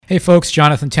Hey folks,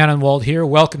 Jonathan Tannenwald here.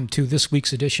 Welcome to this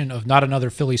week's edition of Not Another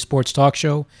Philly Sports Talk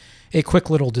Show. A quick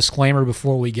little disclaimer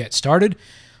before we get started.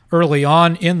 Early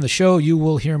on in the show, you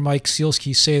will hear Mike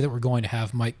Sealski say that we're going to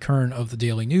have Mike Kern of the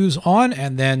Daily News on,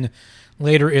 and then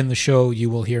later in the show, you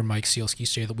will hear Mike Sealski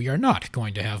say that we are not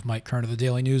going to have Mike Kern of the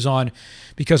Daily News on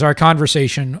because our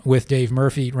conversation with Dave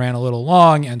Murphy ran a little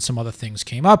long and some other things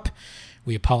came up.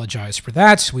 We apologize for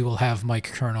that. We will have Mike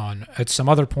Kern on at some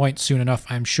other point soon enough,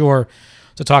 I'm sure,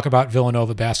 to talk about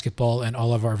Villanova basketball and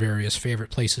all of our various favorite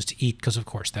places to eat, because of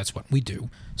course that's what we do.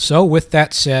 So with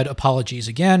that said, apologies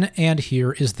again, and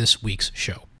here is this week's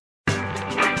show.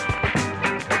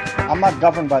 I'm not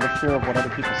governed by the fear of what other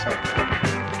people say.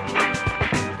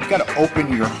 You got to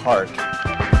open your heart.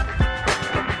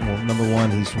 Well, number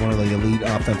one, he's one of the elite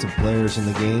offensive players in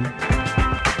the game.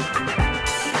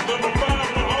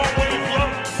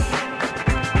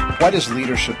 What is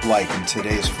leadership like in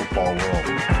today's football world?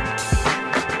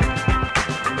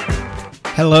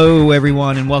 Hello,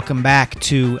 everyone, and welcome back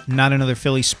to Not Another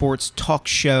Philly Sports Talk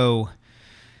Show,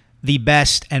 the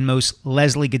best and most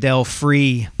Leslie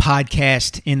Goodell-free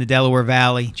podcast in the Delaware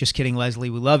Valley. Just kidding, Leslie.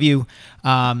 We love you.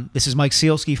 This is Mike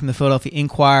Sealski from the Philadelphia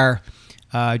Inquirer,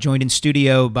 joined in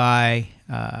studio by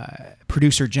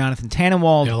producer Jonathan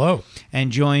Tannenwald. Hello.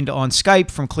 And joined on Skype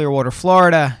from Clearwater,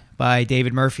 Florida, by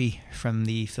David Murphy from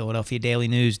the Philadelphia Daily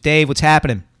News. Dave, what's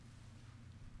happening?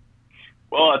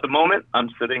 Well, at the moment, I'm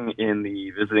sitting in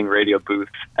the visiting radio booth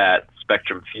at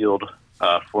Spectrum Field,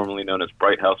 formerly known as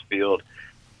Bright House Field,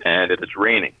 and it is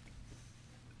raining.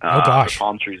 Oh, gosh. The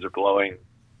palm trees are blowing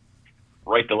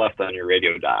right to left on your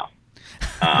radio dial.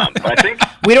 But I think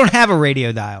we don't have a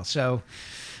radio dial, so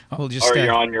we'll just. Or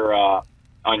you're on your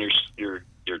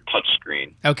touch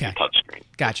screen. Okay. Your touch screen.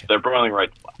 Gotcha. They're blowing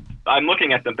right to left. I'm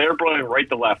looking at them. They're blowing right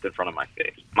to left in front of my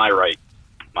face. My right,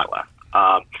 my left.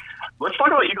 Let's talk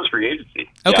about Eagles free agency.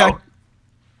 Okay. Yeah.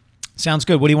 Sounds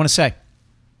good. What do you want to say?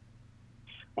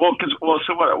 So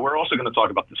what? We're also going to talk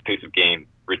about this pace of game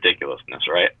ridiculousness,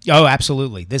 right? Oh,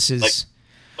 absolutely. This is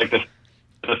like the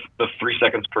 3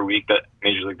 seconds per week that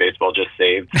Major League Baseball just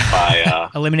saved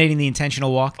by eliminating the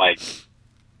intentional walk. By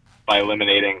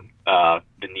eliminating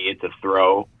the need to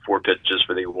throw 4 pitches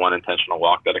for the one intentional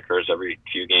walk that occurs every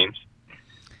few games.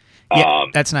 Yeah,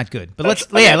 that's not good. But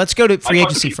let's go to free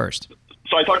agency first.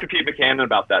 So I talked to Pete Buchanan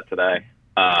about that today.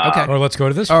 Okay. Or let's go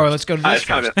to this. Or let's go to this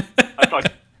first.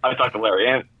 I talked to Larry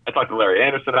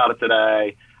Anderson about it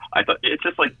today. I thought it's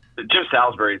just like Jim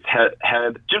Salisbury's head.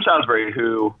 Jim Salisbury,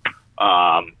 who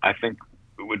I think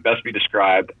would best be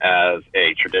described as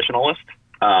a traditionalist.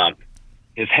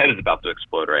 His head is about to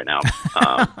explode right now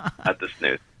at this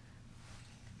news.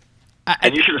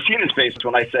 And you should have seen his face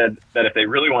when I said that if they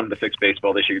really wanted to fix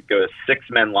baseball, they should go to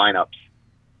 6-man lineups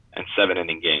and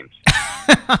 7-inning games.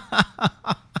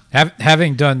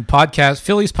 Having done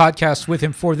Phillies podcasts with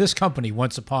him for this company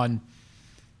once upon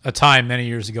a time many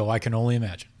years ago, I can only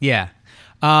imagine. Yeah.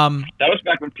 That was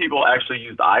back when people actually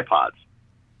used iPods.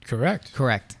 Correct.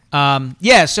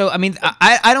 Yeah, so, I mean,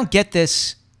 I don't get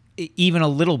this even a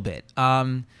little bit.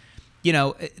 To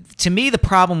me, the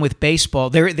problem with baseball,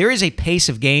 there is a pace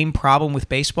of game problem with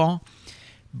baseball,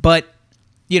 but,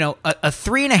 a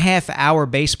 3.5-hour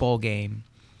baseball game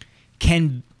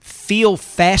can feel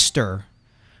faster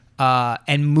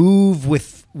and move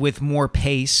with more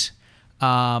pace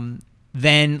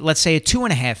than, let's say, a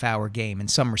 2.5-hour game in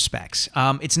some respects.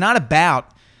 It's not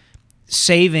about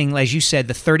saving, as you said,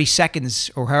 the 30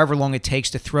 seconds or however long it takes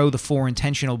to throw the 4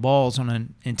 intentional balls on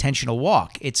an intentional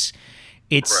walk. It's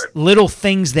right. Little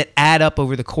things that add up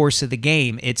over the course of the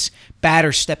game. It's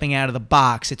batters stepping out of the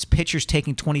box. It's pitchers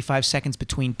taking 25 seconds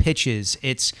between pitches.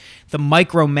 It's the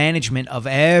micromanagement of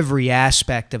every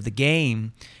aspect of the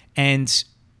game. And,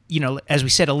 as we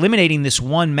said, eliminating this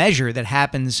one measure that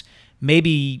happens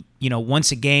maybe,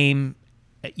 once a game,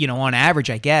 on average,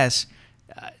 I guess,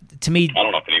 to me. I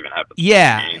don't know if it even happens.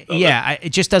 Yeah. It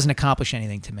just doesn't accomplish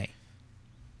anything to me.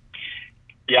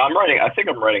 Yeah, I think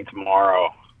I'm writing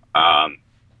tomorrow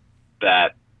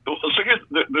that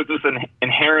there's this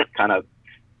inherent kind of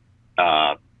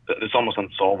this almost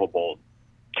unsolvable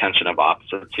tension of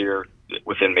opposites here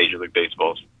within Major League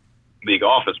Baseball's league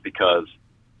office, because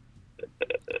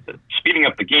speeding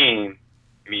up the game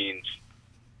means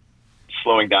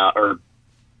slowing down, or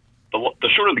the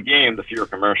shorter the game, the fewer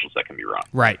commercials that can be run.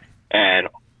 Right. And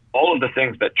all of the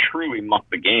things that truly muck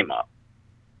the game up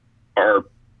are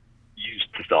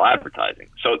used to sell advertising.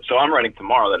 So I'm writing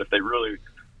tomorrow that if they really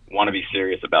want to be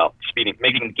serious about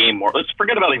making the game more, let's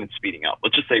forget about even speeding up.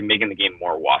 Let's just say making the game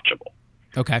more watchable.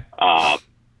 Okay.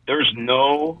 There's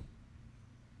no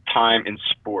time in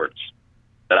sports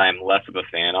that I am less of a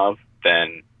fan of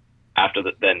than after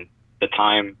then the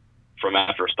time from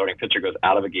after a starting pitcher goes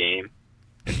out of a game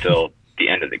until the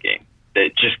end of the game.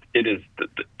 It is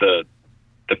the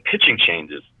pitching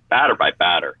changes batter by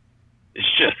batter.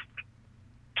 It's just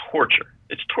torture.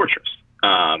 It's torturous.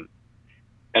 And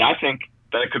I think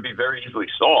that it could be very easily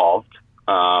solved,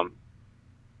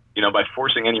 by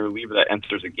forcing any reliever that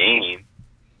enters a game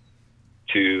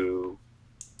to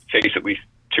face at least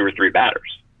 2 or 3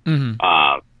 batters. Mm-hmm.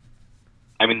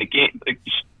 The game,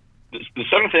 the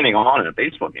seventh inning on in a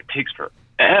baseball game takes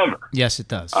forever. Yes, it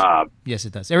does. Yes,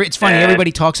 it does. It's funny.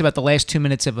 Everybody talks about the last 2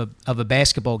 minutes of a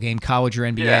basketball game, college or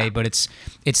NBA, but it's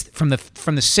from the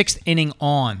 6th inning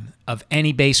on of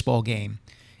any baseball game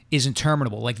is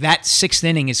interminable. Like that 6th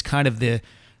inning is kind of the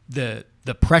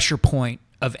pressure point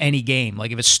of any game.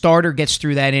 Like if a starter gets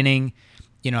through that inning,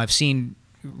 I've seen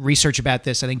research about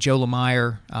this. I think Joe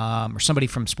Lemire or somebody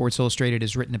from Sports Illustrated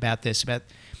has written about this, about,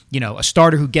 a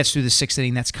starter who gets through the 6th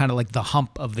inning, that's kind of like the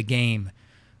hump of the game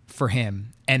for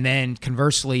him. And then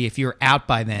conversely, if you're out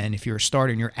by then, if you're a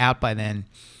starter and you're out by then,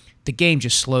 the game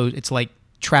just slows. It's like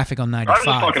traffic on 95. I was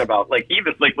just talking about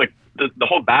even the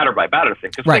whole batter by batter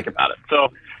thing. Because think about it. So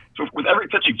with every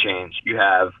pitching change, you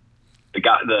have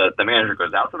the manager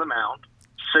goes out to the mound,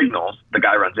 signals, the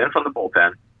guy runs in from the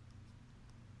bullpen,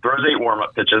 throws 8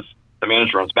 warm-up pitches, the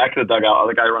manager runs back to the dugout,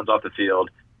 other guy runs off the field,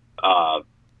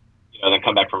 then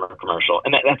come back from a commercial.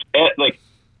 And that's it. Like,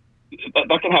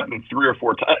 that can happen 3 or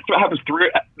 4 times. It happens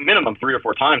minimum 3 or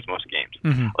 4 times most games.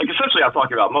 Mm-hmm. Like, essentially, I'm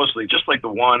talking about mostly just like the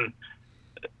one,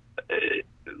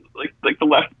 like the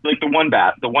one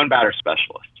batter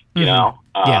specialist, Yeah.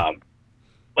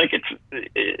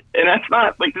 And that's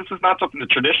not, this is not something the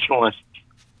traditionalists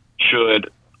should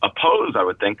oppose, I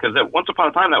would think, because once upon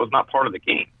a time that was not part of the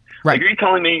game. Right. Like, are you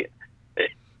telling me,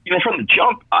 from the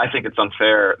jump, I think it's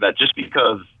unfair that just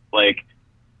because like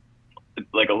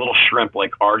a little shrimp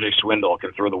like RJ Swindle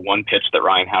can throw the one pitch that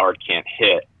Ryan Howard can't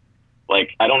hit.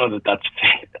 Like, I don't know that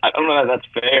that's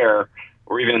fair,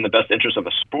 or even in the best interest of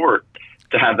a sport,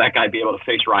 to have that guy be able to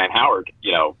face Ryan Howard. Do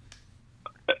you know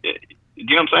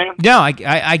what I'm saying? No,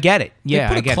 I get it.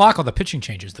 Yeah, they put a clock on the pitching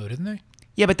changes, though, didn't they?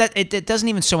 Yeah, but it doesn't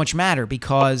even so much matter,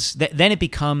 because then it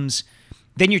becomes,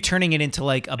 then you're turning it into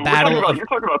like a battle. You're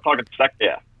talking about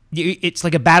yeah. It's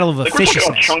like a battle of efficiency. We're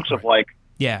talking about chunks of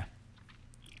yeah.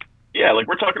 Yeah,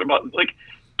 we're talking about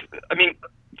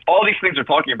all these things we're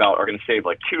talking about are going to save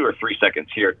 2 or 3 seconds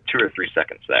here, 2 or 3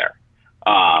 seconds there.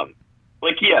 The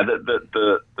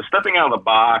stepping out of the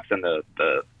box and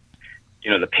the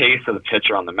pace of the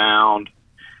pitcher on the mound,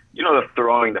 the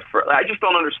throwing I just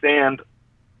don't understand.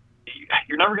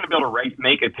 You're never going to be able to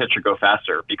make a pitcher go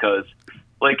faster, because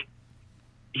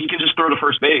he can just throw to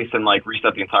first base and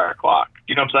reset the entire clock.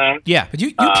 You know what I'm saying? Yeah, but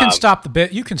you can stop the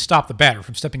batter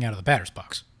from stepping out of the batter's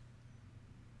box.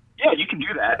 Yeah, you can do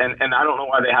that, and I don't know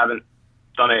why they haven't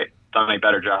done a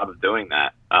better job of doing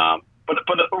that. But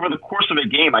over the course of a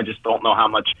game, I just don't know how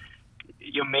much.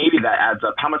 Maybe that adds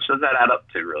up. How much does that add up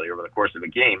to really over the course of a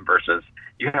game? Versus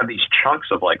you have these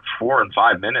chunks of 4 and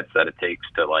 5 minutes that it takes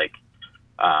to the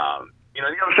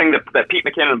other thing that Pete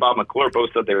Mackanin and Bob McClure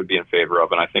both said they would be in favor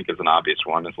of, and I think is an obvious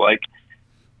one, is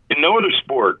in no other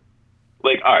sport,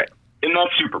 all right, in that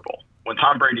Super Bowl when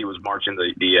Tom Brady was marching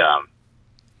the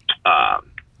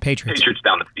Patriots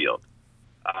down the field.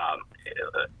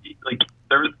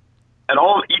 There was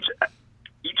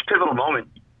each pivotal moment,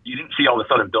 you didn't see all of a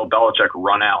sudden Bill Belichick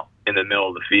run out in the middle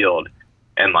of the field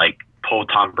and pull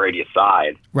Tom Brady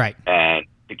aside, right? And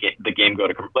the game go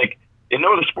to in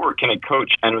no other sport can a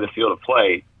coach enter the field of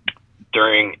play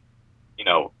during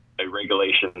a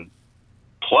regulation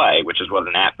play, which is what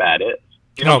an at-bat is.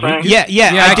 You know what I'm saying? Yeah,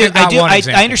 I do.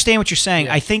 I understand what you're saying.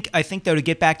 Yeah. I think though, to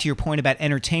get back to your point about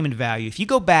entertainment value, if you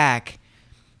go back,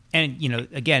 and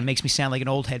again, it makes me sound like an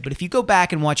old head, but if you go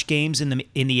back and watch games in the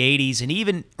 80s and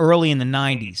even early in the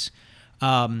 90s,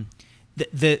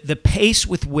 the pace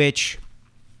with which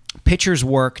pitchers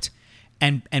worked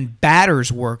and batters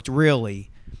worked really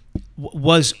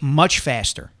was much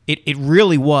faster. It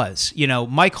really was.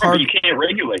 Mike Hart. You can't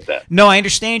regulate that. No, I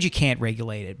understand you can't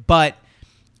regulate it, but.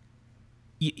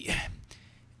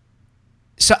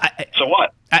 So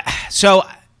what? So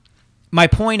my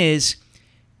point is,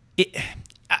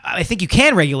 I think you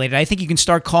can regulate it. I think you can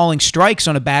start calling strikes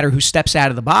on a batter who steps out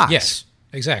of the box. Yes,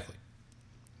 exactly.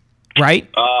 Right?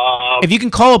 If you can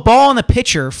call a ball on the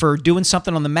pitcher for doing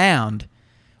something on the mound,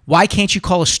 why can't you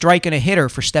call a strike on a hitter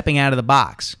for stepping out of the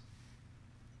box?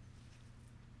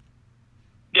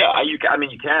 Yeah, you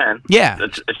can. Yeah.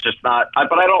 It's just not.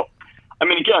 But I don't.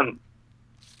 Again,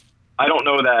 I don't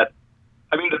know that.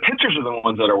 The pitchers are the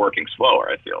ones that are working slower,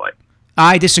 I feel like.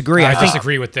 I disagree. I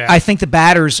disagree with that. I think the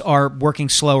batters are working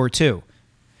slower too.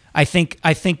 I think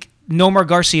Nomar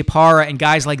Garciaparra and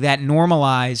guys like that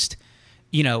normalized,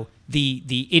 the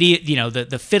idiot,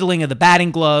 the fiddling of the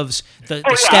batting gloves, the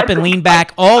step and lean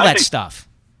back, all that stuff.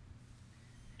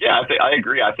 Yeah, I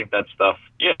agree. I think that stuff.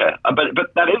 Yeah,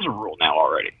 but that is a rule now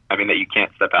already. I mean, that you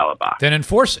can't step out of the box. Then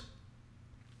enforce it.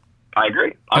 I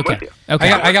agree. I'm with you.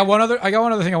 Okay. I got one other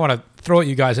thing I want to throw at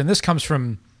you guys, and this comes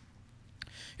from.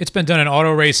 It's been done in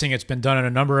auto racing. It's been done in a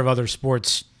number of other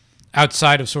sports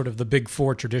outside of sort of the big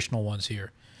four traditional ones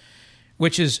here,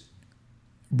 which is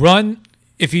run.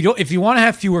 If you want to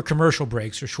have fewer commercial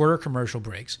breaks or shorter commercial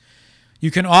breaks,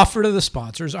 you can offer to the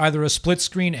sponsors either a split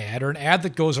screen ad or an ad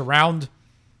that goes around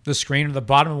the screen or the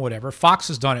bottom or whatever. Fox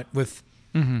has done it with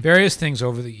various things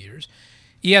over the years.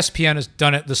 ESPN has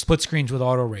done it, the split screens with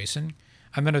auto racing.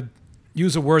 I'm going to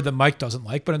use a word that Mike doesn't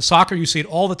like, but in soccer you see it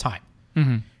all the time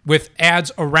with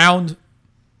ads around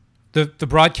the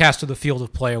broadcast of the field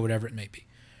of play or whatever it may be.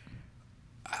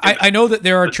 I know that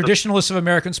there are traditionalists of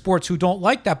American sports who don't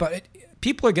like that, but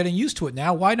people are getting used to it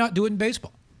now. Why not do it in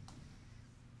baseball?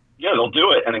 Yeah, they'll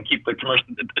do it and then keep the commercial.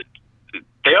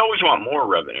 They always want more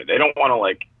revenue. They don't want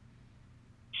to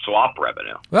swap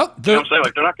revenue. Well, you know what I'm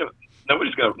saying? They're not going to.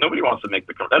 Nobody wants to make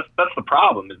the. That's the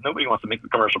problem. Is nobody wants to make the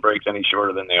commercial breaks any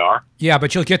shorter than they are. Yeah,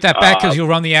 but you'll get that back because you'll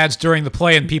run the ads during the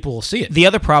play and people will see it. The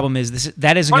other problem is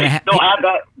that isn't going to happen. They'll add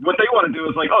that. What they want to do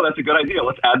is that's a good idea.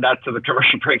 Let's add that to the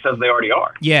commercial breaks as they already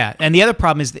are. Yeah, and the other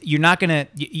problem is that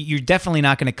you're definitely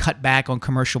not going to cut back on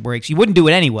commercial breaks. You wouldn't do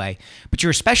it anyway, but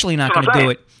you're especially not going to do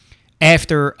it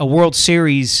after a World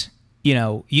Series.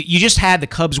 You just had the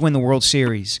Cubs win the World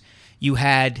Series. You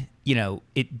had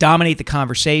it dominate the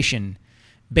conversation.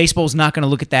 Baseball's not going to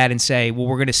look at that and say, well,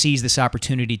 we're going to seize this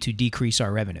opportunity to decrease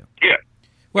our revenue. Yeah,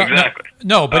 well, exactly.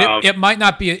 No, but it might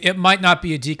not be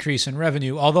a decrease in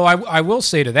revenue. Although I will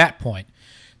say to that point,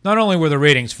 not only were the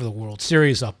ratings for the World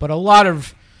Series up, but a lot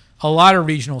of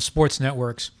regional sports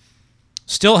networks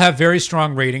still have very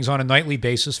strong ratings on a nightly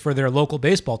basis for their local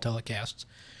baseball telecasts.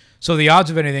 So the odds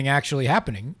of anything actually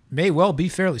happening may well be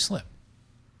fairly slim.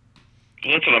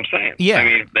 That's what I'm saying. Yeah, I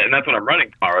mean, and that's what I'm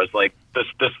running tomorrow. Is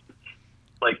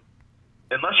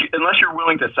unless you're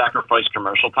willing to sacrifice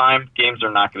commercial time, games are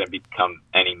not going to become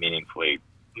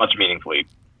much meaningfully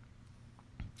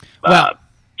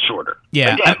shorter.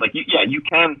 Yeah, again, you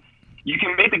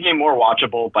can make the game more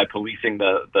watchable by policing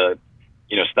the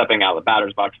stepping out of the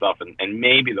batter's box stuff and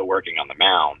maybe the working on the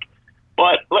mound.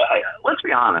 But let's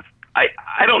be honest. I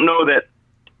don't know that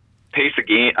pace of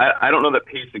game. I don't know that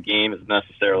pace of game is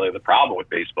necessarily the problem with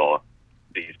baseball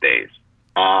these days.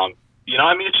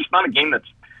 It's just not a game that's.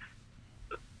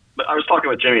 I was talking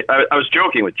with Jimmy. I was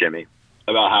joking with Jimmy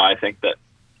about how I think that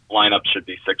lineups should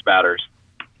be 6 batters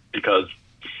because,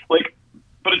 but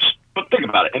think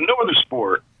about it. In no other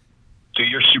sport do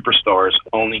your superstars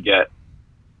only get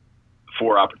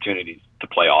 4 opportunities to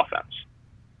play offense.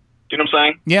 Do you know what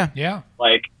I'm saying? Yeah.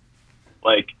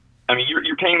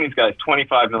 You're paying these guys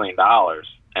 $25 million,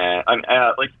 and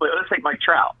let's take Mike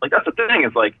Trout. That's the thing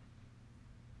is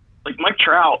Mike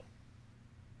Trout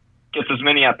gets as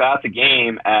many at bats a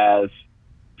game as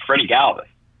Freddie Galvis.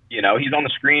 He's on the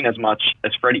screen as much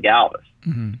as Freddie Galvis,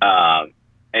 and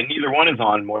neither one is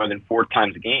on more than 4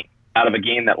 times a game out of a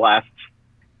game that lasts.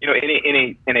 In a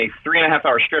 3.5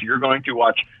 hour stretch, you're going to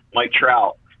watch Mike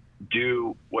Trout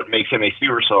do what makes him a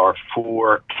superstar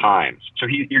 4 times. So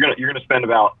you're gonna spend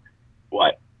about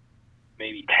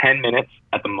maybe 10 minutes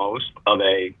at the most of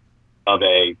a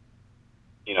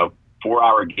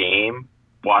 4-hour game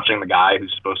watching the guy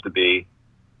who's supposed to be,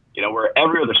 where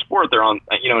every other sport they're on,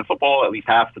 in football at least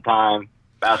half the time,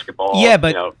 basketball. Yeah,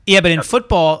 but in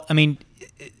football,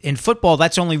 in football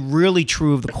that's only really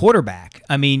true of the quarterback.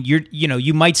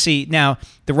 You might see now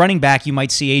the running back. You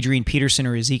might see Adrian Peterson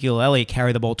or Ezekiel Elliott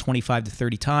carry the ball 25 to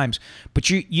 30 times, but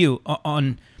you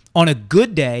on a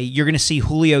good day you're going to see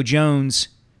Julio Jones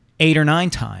 8 or 9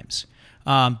 times.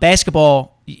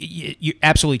 Basketball, you're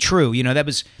absolutely true.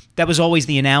 That was always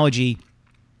the analogy.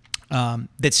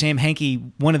 That Sam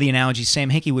Hinkie, one of the analogies Sam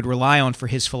Hinkie would rely on for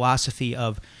his philosophy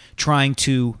of trying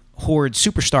to hoard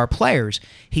superstar players.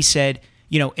 He said,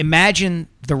 imagine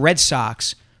the Red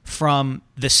Sox from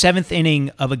the 7th inning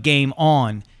of a game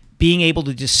on being able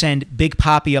to just send Big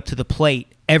Papi up to the plate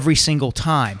every single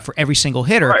time for every single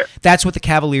hitter. Right. That's what the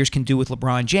Cavaliers can do with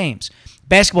LeBron James.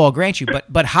 Basketball, I'll grant you,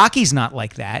 but hockey's not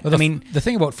like that. Well, the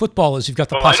thing about football is you've got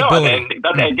the possibility.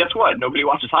 And guess what? Nobody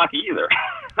watches hockey either.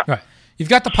 Right. You've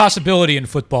got the possibility in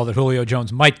football that Julio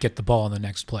Jones might get the ball in the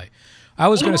next play. I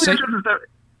was going to say...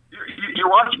 you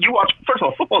watch. First of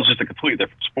all, football is just a completely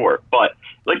different sport. But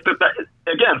like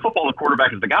again, football, the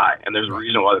quarterback is the guy, and there's a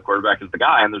reason why the quarterback is the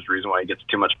guy, and there's a reason why he gets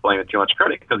too much blame and too much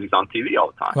credit because he's on TV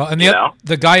all the time. Well, and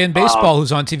the guy in baseball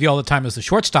who's on TV all the time is the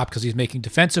shortstop because he's making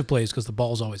defensive plays because the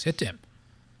ball's always hit to him.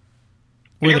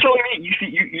 You're telling me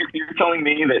you're telling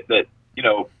me that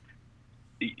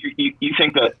you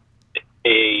think that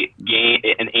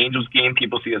an Angels game,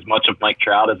 people see as much of Mike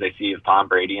Trout as they see of Tom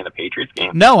Brady in a Patriots game?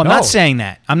 No, I'm not saying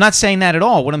that. I'm not saying that at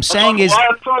all. What I'm saying is...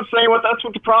 That's what I'm saying. That's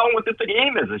what the problem with the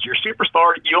game is your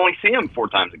superstar, you only see him 4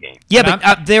 times a game. Yeah,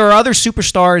 but there are other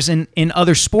superstars in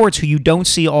other sports who you don't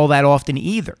see all that often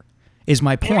either, is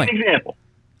my point. Give me an example.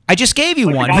 I just gave you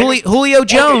one. Julio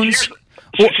Jones...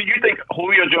 So you think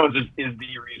Julio Jones is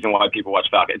the reason why people watch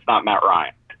Falcons? It's not Matt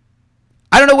Ryan.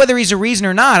 I don't know whether he's a reason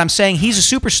or not. I'm saying he's a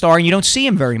superstar and you don't see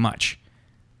him very much.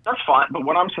 That's fine, but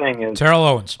what I'm saying is Terrell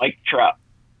Owens, Mike Trout.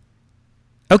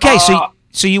 Okay,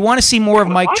 so you want to see more of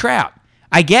Mike Trout.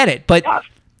 I get it, but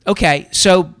okay.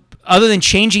 So other than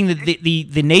changing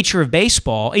the nature of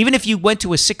baseball, even if you went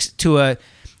to a 6-batter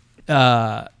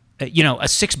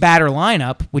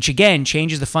lineup, which again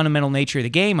changes the fundamental nature of the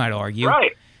game, I'd argue.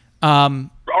 Right. You're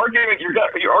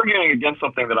arguing against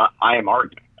something that I am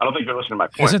arguing. I don't think you're listening to my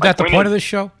point. Isn't that the point of this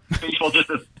show? Baseball is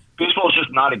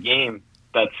just not a game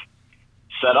that's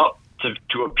set up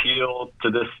to appeal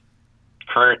to this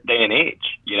current day and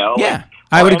age. Yeah,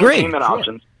 I would agree.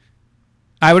 Options.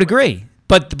 I would agree.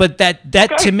 But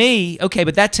that to me, okay,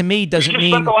 but that to me doesn't mean.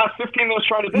 You spent the last 15 minutes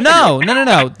trying to disagree. No.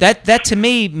 That to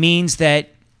me means that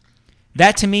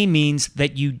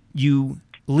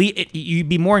you'd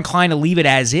be more inclined to leave it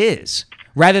as is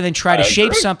rather than try to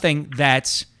shape something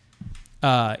that's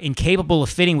incapable of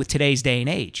fitting with today's day and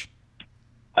age.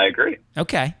 I agree.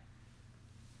 Okay.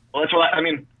 Well, that's what I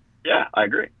mean. Yeah, I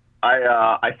agree.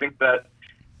 I think that,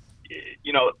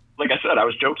 like I said, I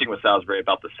was joking with Salisbury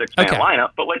about the 6-man lineup,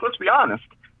 but let's be honest.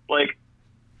 A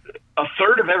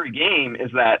third of every game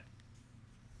is that,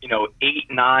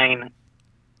 8-9,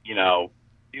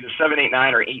 either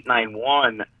 7-8-9 or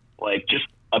 8-9-1, just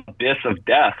abyss of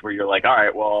death where you're like, all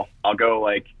right, well, I'll go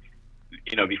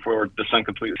before the sun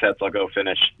completely sets, I'll go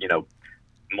finish,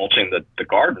 mulching the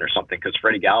garden or something because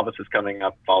Freddie Galvis is coming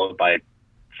up, followed by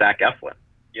Zach Eflin.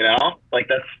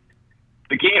 That's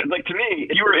the game. To me,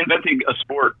 if you were inventing a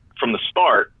sport from the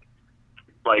start,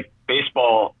 like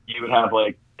baseball, you would have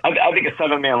I think a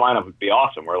 7-man lineup would be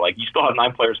awesome. Where you still have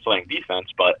 9 players playing defense,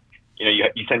 but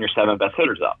you send your 7 best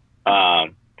hitters up.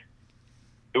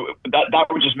 That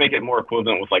would just make it more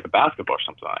equivalent with a basketball or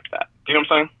something like that. Do you know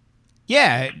what I'm saying?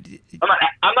 Yeah.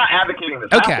 I'm not advocating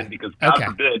this happen because God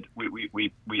forbid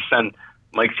we send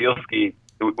Mike Fielski.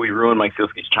 We ruin Mike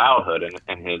Fielski's childhood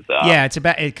and his.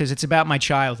 It's about my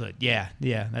childhood. Yeah,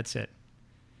 that's it.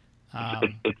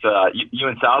 You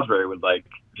and Salisbury would be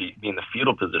in the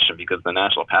fetal position because the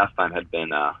national pastime had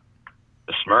been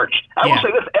besmirched. I will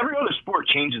say this: every other sport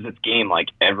changes its game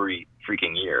every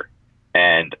freaking year,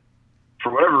 and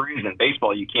for whatever reason,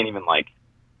 baseball you can't even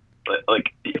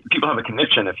people have a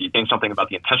conniption if you think something about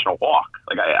the intentional walk.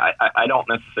 I don't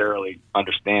necessarily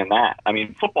understand that. I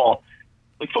mean, football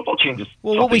changes.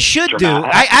 Well, what we should do,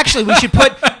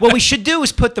 what we should do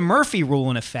is put the Murphy rule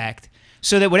in effect,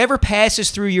 so that whatever passes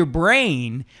through your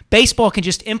brain, baseball can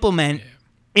just implement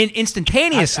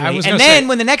instantaneously, and then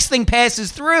when the next thing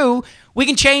passes through, we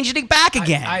can change it back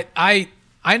again.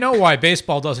 I know why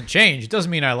baseball doesn't change. It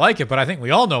doesn't mean I like it, but I think we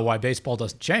all know why baseball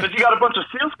doesn't change. Because you got a bunch of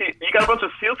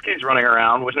Sealskis running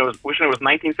around, wishing it was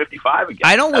 1955 again.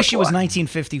 I don't wish it was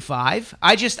 1955. I'm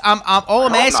asking.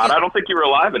 I don't think you were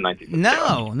alive in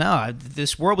 1955. No.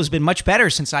 This world has been much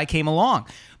better since I came along.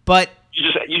 But you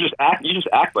just act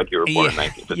like you were born in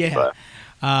 1955.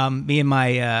 Yeah. Me and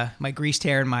my greased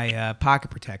hair and my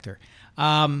pocket protector.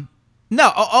 No,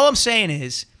 all I'm saying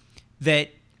is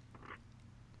that.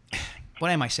 What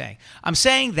am I saying? I'm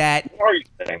saying that. What are you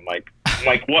saying, Mike?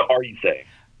 Mike, what are you saying?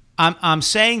 I'm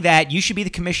saying that you should be the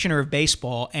commissioner of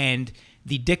baseball and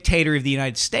the dictator of the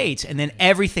United States, and then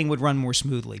everything would run more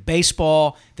smoothly.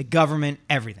 Baseball, the government,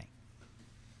 everything.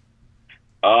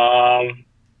 I'm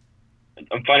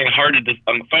finding it hard to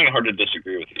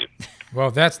disagree with you.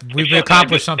 Well, we've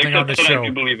accomplished something on this show. I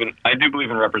do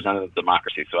believe in representative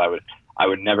democracy, so I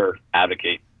would never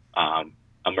advocate a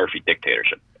Murphy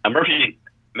dictatorship. A Murphy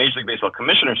Major League Baseball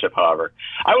commissionership, however,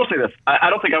 I will say this: I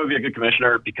don't think I would be a good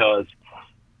commissioner because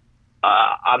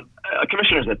a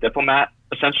commissioner is a diplomat.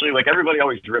 Essentially, everybody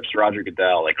always rips Roger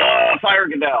Goodell, fire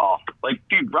Goodell.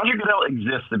 Dude, Roger Goodell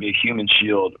exists to be a human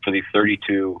shield for the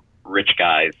 32 rich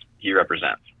guys he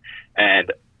represents.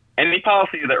 And any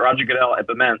policy that Roger Goodell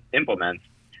implements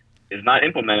is not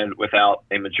implemented without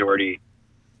a majority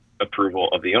approval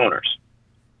of the owners.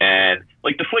 And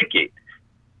like Deflategate,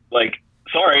 like,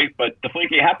 sorry, but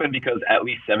Deflategate happened because at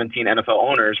least 17 NFL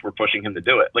owners were pushing him to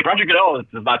do it. Like Roger Goodell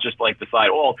does not just like decide,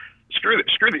 well, screw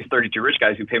these 32 rich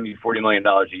guys who pay me $40 million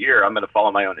a year. I'm going to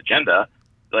follow my own agenda.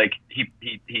 Like he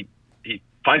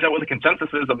finds out what the consensus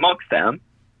is amongst them,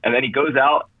 and then he goes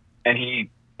out and he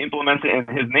implements it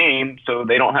in his name so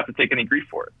they don't have to take any grief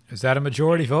for it. Is that a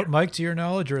majority vote, Mike, to your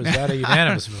knowledge, or is that a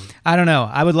unanimous vote? I don't know.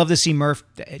 I would love to see Murph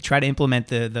try to implement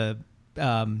the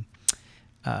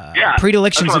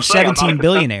predilections of 17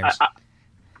 billionaires.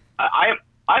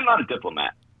 I'm not a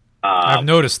diplomat. I've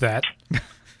noticed that.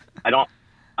 I don't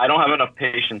have enough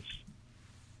patience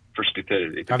for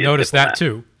stupidity. I've noticed that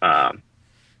too.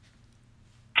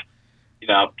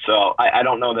 So I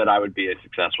don't know that I would be a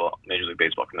successful Major League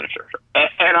Baseball commissioner.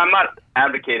 And I'm not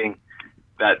advocating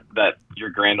that your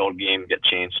grand old game get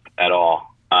changed at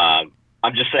all. I'm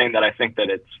just saying that I think that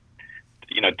it's,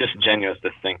 disingenuous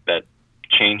to think that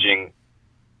changing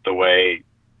the way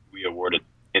we awarded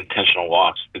intentional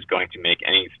walks is going to make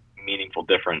any meaningful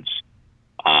difference.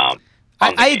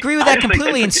 I agree with that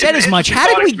completely and said as much. How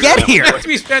did we get here?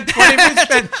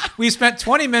 We spent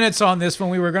 20 minutes on this when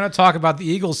we were going to talk about the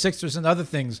Eagles, Sixers, and other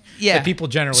things that people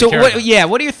generally care about.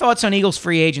 What are your thoughts on Eagles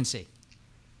free agency?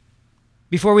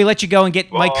 Before we let you go and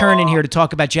get Mike Kern in here to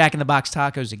talk about Jack in the Box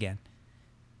tacos again.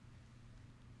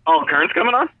 Oh, Kern's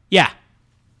coming on? Yeah.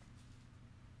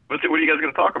 What are you guys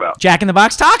going to talk about? Jack in the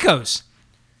Box tacos.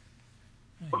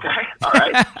 Okay, all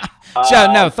right.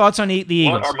 Thoughts on the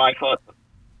Eagles? What are my thoughts?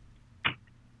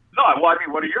 No, well, I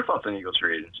mean, what are your thoughts on Eagles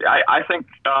free agency? I think,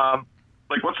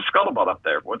 what's the scuttlebutt up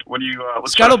there? What do you?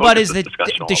 Scuttlebutt is that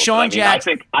Deshaun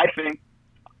Jackson. I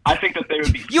think that they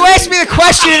would be. You asked me a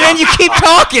question and then you keep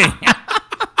talking.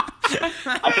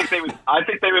 I think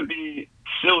they would be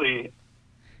silly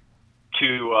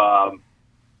to.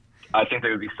 I think they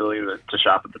would be silly to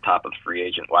shop at the top of the free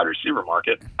agent wide receiver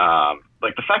market.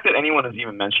 Like the fact that anyone is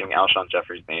even mentioning Alshon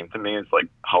Jeffrey's name to me is like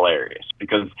hilarious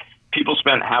because people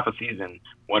spent half a season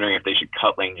wondering if they should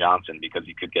cut Lane Johnson because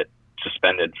he could get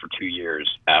suspended for 2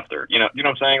 years after. You know what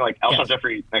I'm saying? Like Alshon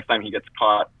Jeffrey, next time he gets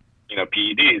caught,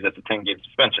 PEDs, that's a 10-game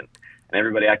suspension. And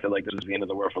everybody acted like this was the end of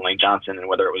the world for Lane Johnson and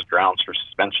whether it was grounds for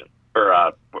suspension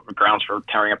or grounds for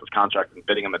tearing up his contract and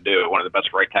bidding him adieu, one of the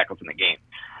best right tackles in the game.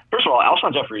 First of all,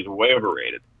 Alshon Jeffrey is way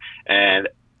overrated. And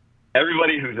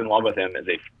everybody who's in love with him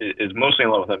is mostly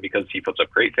in love with him because he puts up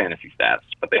great fantasy stats,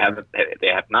 but they have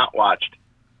not watched.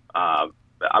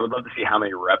 I would love to see how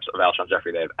many reps of Alshon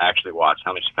Jeffrey they have actually watched,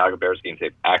 how many Chicago Bears games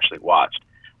they've actually watched,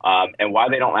 and why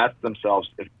they don't ask themselves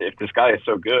if this guy is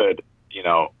so good,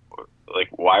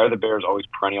 why are the Bears always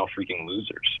perennial freaking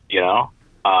losers?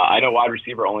 I know wide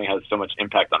receiver only has so much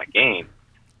impact on a game,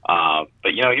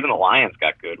 but even the Lions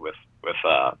got good with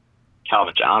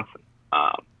Calvin Johnson.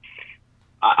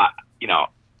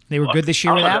 They were good this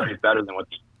year without him. He's better than what's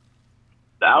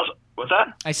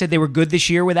that? I said they were good this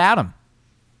year without him.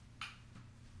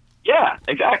 Yeah,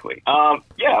 exactly.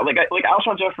 Like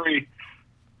Alshon Jeffrey,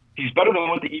 he's better than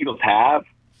what the Eagles have,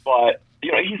 but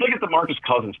he's like a DeMarcus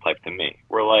Cousins type to me.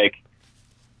 Where like,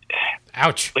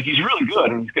 ouch, like he's really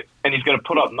good and he's going to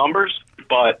put up numbers,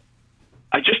 but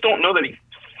I just don't know that he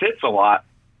fits a lot,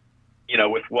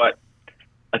 with what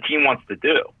a team wants to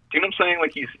do. Do you know what I'm saying?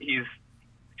 Like he's.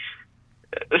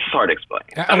 This is hard to explain.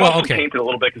 Painted a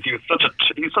little bit because he was such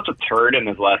a turd in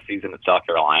his last season at South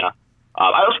Carolina.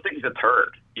 I also think he's a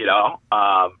turd. He had.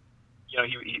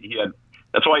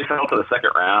 That's why he fell to the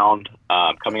second round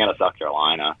coming out of South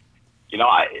Carolina.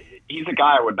 He's a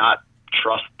guy I would not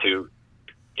trust to,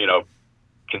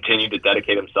 continue to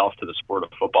dedicate himself to the sport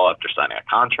of football after signing a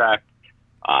contract.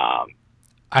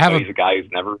 He's a guy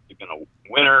who's never been a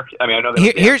winner. I mean, I know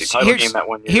there was the title game that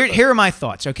one year. Here are my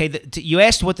thoughts. Okay, you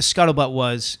asked what the scuttlebutt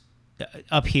was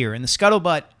up here, and the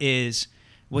scuttlebutt is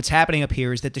what's happening up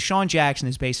here is that Deshaun Jackson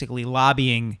is basically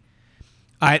lobbying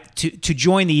to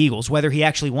join the Eagles, whether he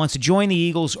actually wants to join the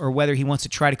Eagles or whether he wants to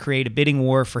try to create a bidding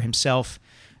war for himself,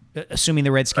 assuming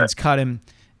the Redskins cut him.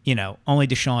 Only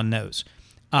Deshaun knows.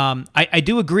 I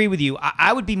do agree with you.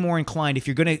 I would be more inclined if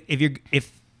the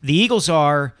Eagles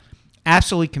are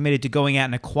absolutely committed to going out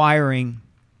and acquiring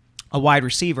a wide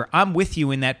receiver. I'm with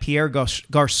you in that Pierre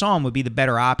Garçon would be the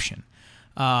better option.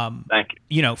 Thank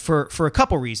you. For a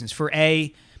couple reasons. For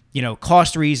A,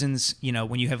 cost reasons.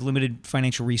 When you have limited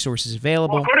financial resources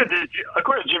available. Well,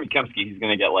 according to Jimmy Kempski, he's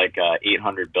going to get like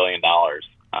 $800 billion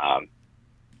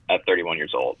at 31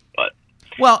 years old. But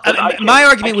my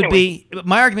argument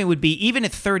would be even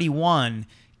at 31,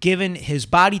 given his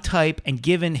body type and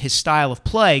given his style of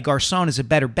play, Garçon is a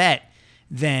better bet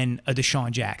than a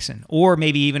Deshaun Jackson or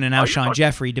maybe even an Alshon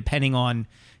Jeffrey, depending on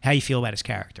how you feel about his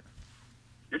character.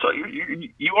 you're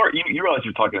talking. You realize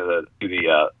you're talking to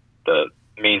the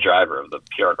main driver of the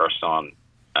Pierre Garçon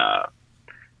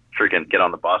freaking get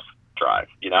on the bus drive.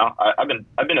 You know, I've been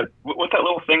what's that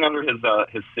little thing under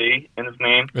his C in his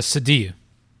name? A Cedilla.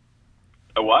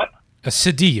 A what? A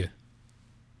Cedilla.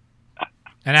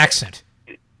 An accent.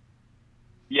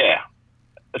 Yeah.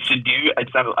 A Cedilla.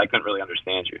 I couldn't really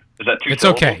understand you. Is that two It's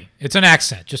syllables? okay. It's an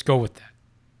accent. Just go with that.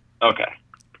 Okay.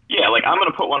 Yeah, like I'm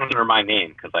gonna put one under my name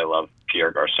because I love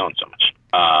Pierre Garçon so much.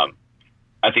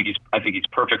 I think he's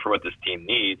perfect for what this team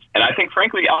needs, and I think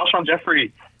frankly Alshon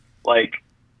Jeffrey, like,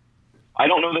 I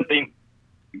don't know that this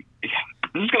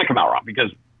is gonna come out wrong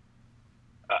because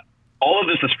all of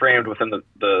this is framed within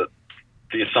the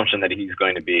assumption that you're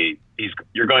going to be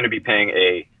paying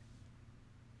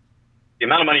the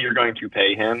amount of money you're going to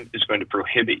pay him is going to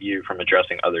prohibit you from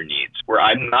addressing other needs. Where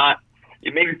I'm not.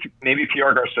 Maybe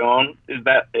Pierre Garçon is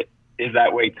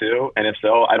that way too, and if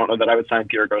so, I don't know that I would sign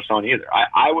Pierre Garçon either.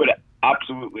 I would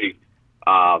absolutely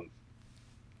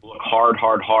look hard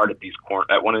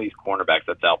at one of these cornerbacks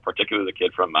that's out, particularly the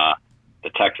kid from the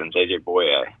Texans, AJ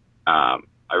Boye. I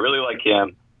really like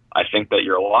him. I think that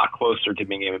you're a lot closer to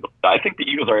being able. I think the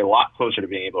Eagles are a lot closer to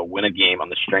being able to win a game on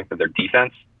the strength of their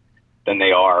defense than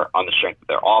they are on the strength of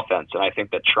their offense, and I think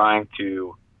that trying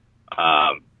to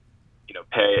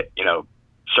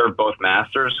serve both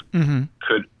masters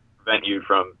could prevent you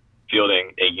from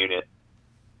fielding either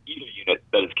unit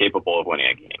that is capable of winning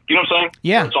a game. Do you know what I'm saying?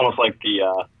 Yeah. It's almost like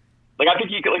I think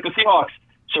the Seahawks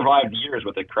survived years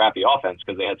with a crappy offense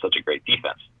because they had such a great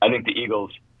defense. I think the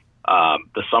Eagles,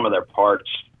 the sum of their parts,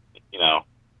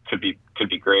 could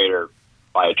be greater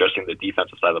by addressing the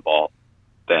defensive side of the ball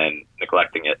than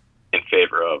neglecting it in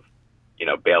favor of,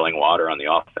 bailing water on the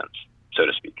offense, so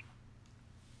to speak.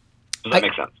 Does that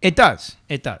make sense? It does.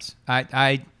 It does.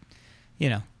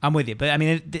 I'm with you. But I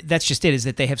mean, that's just it, is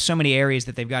that they have so many areas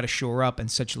that they've got to shore up and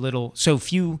so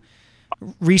few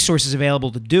resources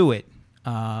available to do it,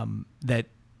 that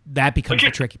becomes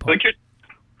the tricky part.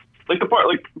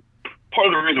 Part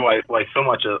of the reason why so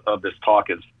much of this talk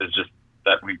is just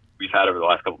that we've had over the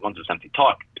last couple of months of empty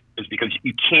talk is because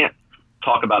you can't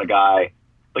talk about a guy.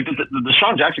 Like the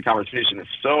Deshaun Jackson conversation is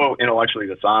so intellectually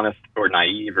dishonest or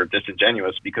naive or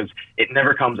disingenuous because it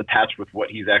never comes attached with what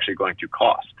he's actually going to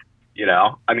cost.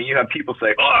 I mean, you have people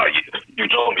say, "Oh, you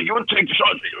told me you wouldn't take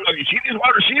Deshaun. Have you seen these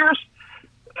wide receivers?"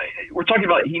 We're talking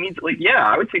about he needs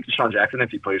I would take Deshaun Jackson if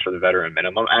he plays for the veteran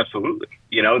minimum. Absolutely.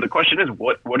 The question is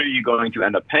what are you going to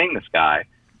end up paying this guy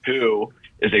who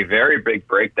is a very big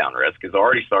breakdown risk, is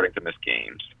already starting to miss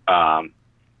games, and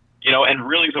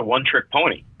really is a one-trick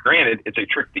pony. Granted, it's a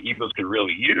trick the Eagles could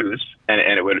really use, and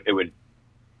it would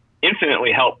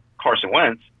infinitely help Carson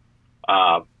Wentz.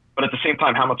 But at the same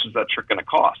time, how much is that trick going to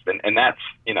cost? And that's,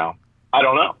 I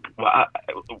don't know.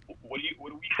 What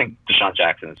do we think Deshaun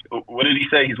Jackson is? What did he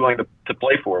say he's willing to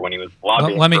play for when he was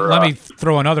lobbying? Let me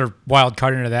throw another wild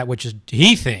card into that, which is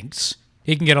he thinks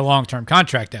he can get a long-term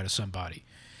contract out of somebody.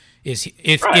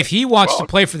 If he wants to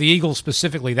play for the Eagles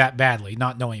specifically that badly,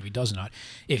 not knowing if he does or not,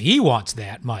 if he wants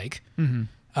that, Mike,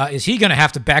 is he going to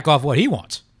have to back off what he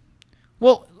wants?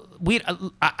 Well,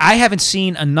 I haven't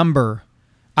seen a number.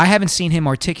 I haven't seen him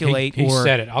articulate. He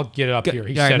said it. I'll get it up here.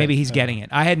 He said maybe he's getting it.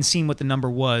 I hadn't seen what the number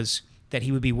was that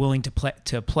he would be willing to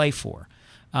play for.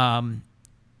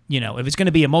 If it's going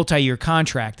to be a multi-year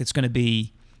contract, it's going to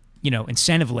be,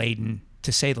 incentive laden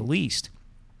to say the least.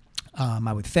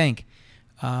 I would think.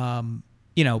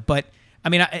 But I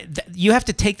mean, you have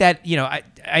to take that.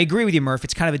 I agree with you, Murph.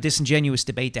 It's kind of a disingenuous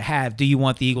debate to have. Do you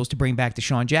want the Eagles to bring back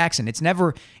Deshaun Jackson? It's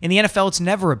never in the NFL. It's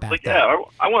never about that. Yeah,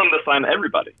 I want them to sign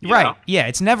everybody. Right? Know? Yeah,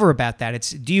 it's never about that.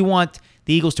 It's do you want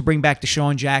the Eagles to bring back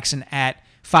Deshaun Jackson at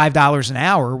 $5 an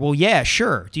hour? Well, yeah,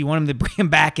 sure. Do you want him to bring him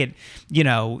back at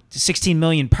 $16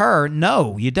 million per?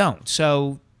 No, you don't.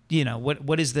 So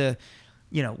what is the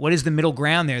middle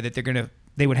ground there that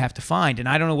they would have to find? And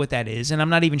I don't know what that is, and I'm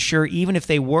not even sure, even if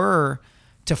they were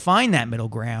to find that middle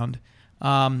ground,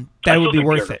 that it would be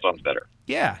worth it. Better.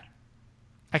 Yeah,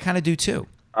 I kind of do too.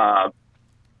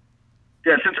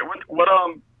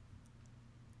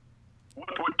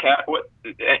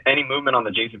 Any movement on the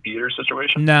Jason Peters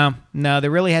situation? No, there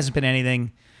really hasn't been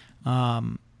anything.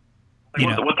 What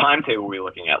timetable are we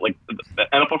looking at? Like the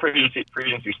NFL free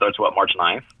agency starts March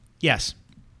 9th? Yes.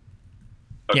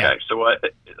 Okay, yeah.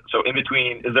 So in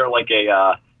between, isn't there like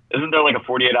a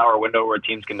 48-hour window where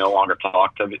teams can no longer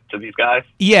talk to these guys?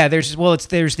 Yeah, there's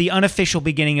the unofficial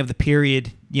beginning of the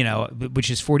period, which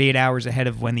is 48 hours ahead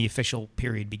of when the official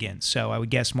period begins. So I would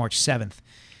guess March 7th.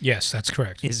 Yes, that's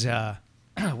correct. Is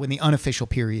when the unofficial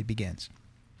period begins.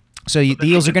 So the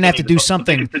Eagles are going to have to do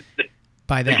something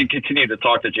By they then. can continue to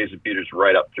talk to Jason Peters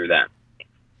right up through then.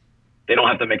 They don't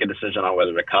have to make a decision on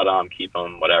whether to cut him, keep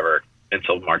him, whatever,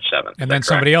 until March 7th. And then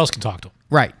somebody else can talk to him.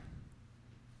 Right.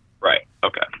 Right.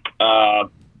 Okay.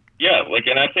 Yeah.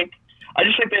 And I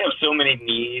just think they have so many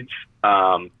needs.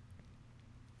 I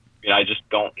just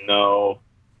don't know.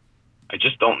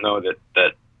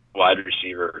 that wide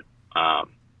receiver.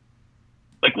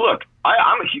 Look,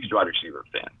 I'm a huge wide receiver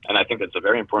fan, and I think it's a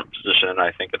very important position. And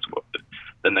I think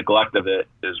the neglect of it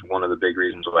is one of the big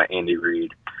reasons why Andy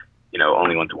Reid,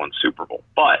 only went to one Super Bowl.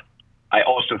 But I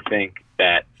also think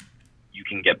that you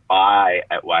can get by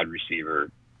at wide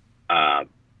receiver when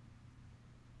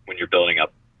you're building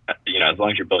up, as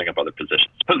long as you're building up other positions.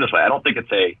 Put it this way, I don't think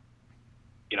it's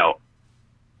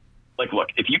look,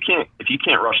 if you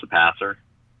can't rush the passer,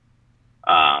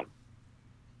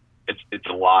 it's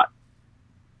a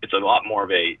lot more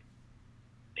of a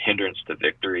hindrance to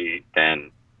victory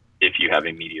than if you have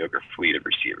a mediocre fleet of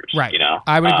receivers. Right.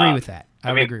 I would agree with that.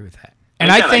 I would agree with that.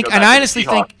 And again, I honestly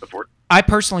think, before. I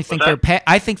personally think What's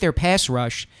I think their pass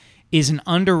rush is an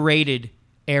underrated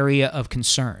area of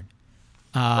concern.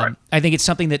 Right. I think it's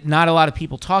something that not a lot of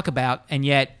people talk about, and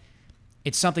yet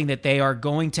it's something that they are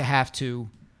going to have to.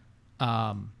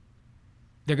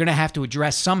 They're going to have to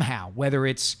address somehow. Whether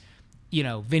it's,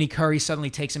 Vinny Curry suddenly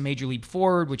takes a major leap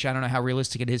forward, which I don't know how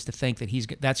realistic it is to think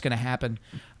that that's going to happen.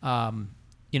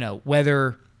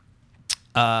 Whether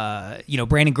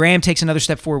Brandon Graham takes another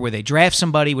step forward, where they draft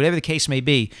somebody, whatever the case may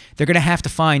be, they're going to have to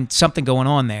find something going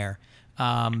on there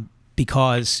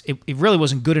because it really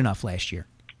wasn't good enough last year.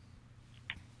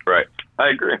 Right. I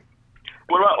agree.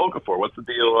 What about Okafor? What's the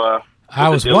deal? I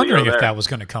was wondering if that was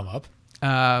going to come up.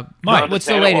 Mike, what's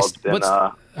the latest?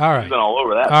 All right. He's been all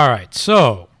over that. All right.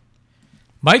 So,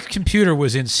 Mike's computer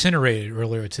was incinerated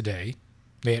earlier today.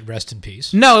 May it rest in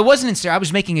peace. No, it wasn't incinerated. I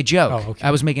was making a joke. Oh, okay.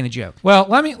 I was making a joke. Well,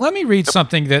 let me read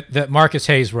something that Marcus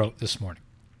Hayes wrote this morning.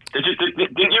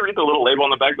 Didn't you read the little label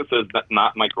on the back that says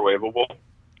not microwavable?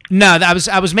 No,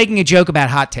 I was making a joke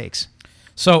about hot takes.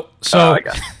 So I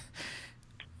got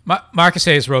it. Marcus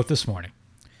Hayes wrote this morning.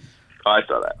 Oh, I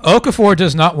saw that. Okafor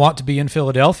does not want to be in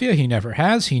Philadelphia. He never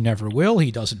has. He never will.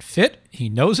 He doesn't fit. He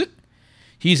knows it.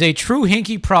 He's a true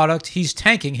Hinkie product. He's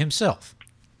tanking himself.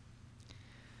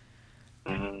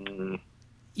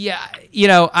 Yeah, I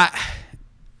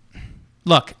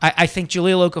think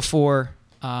Jahlil Okafor.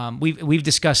 We've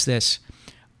discussed this.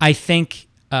 I think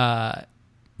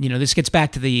this gets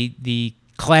back to the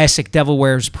classic Devil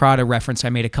Wears Prada reference I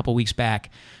made a couple weeks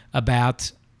back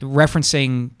about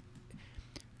referencing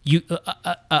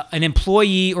an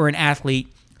employee or an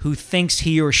athlete who thinks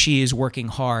he or she is working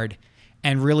hard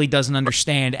and really doesn't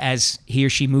understand as he or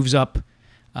she moves up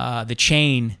the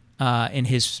chain in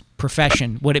his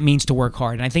profession what it means to work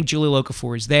hard. And I think Jahlil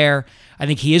Okafor is there. I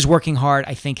think he is working hard.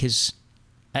 I think his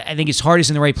heart is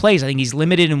in the right place. I think he's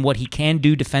limited in what he can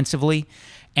do defensively,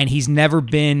 and he's never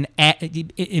been,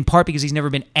 in part because he's never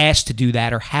been asked to do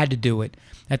that or had to do it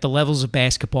at the levels of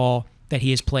basketball that he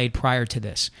has played prior to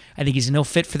this. I think he's an ill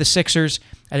fit for the Sixers.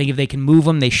 I think if they can move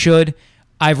him, they should.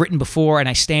 I've written before, and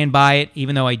I stand by it,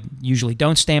 even though I usually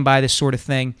don't stand by this sort of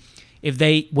thing.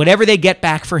 Whatever they get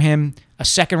back for him, a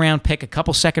second-round pick, a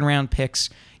couple second-round picks,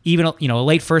 even a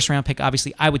late first-round pick,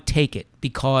 obviously, I would take it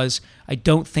because I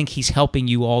don't think he's helping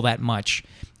you all that much.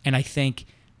 And I think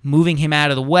moving him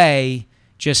out of the way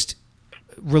just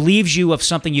relieves you of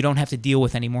something you don't have to deal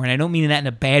with anymore. And I don't mean that in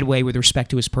a bad way with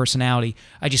respect to his personality.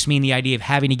 I just mean the idea of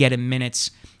having to get him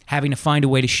minutes, having to find a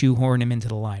way to shoehorn him into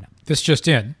the lineup. This just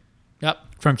in. Yep.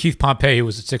 From Keith Pompey, who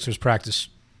was at Sixers practice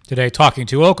today, talking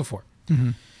to Okafor.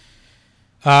 Mm-hmm.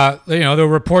 There were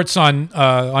reports on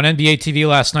NBA TV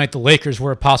last night the Lakers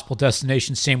were a possible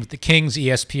destination. Same with the Kings.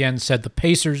 ESPN said the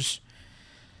Pacers.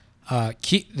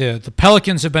 The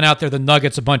Pelicans have been out there, the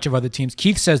Nuggets, a bunch of other teams.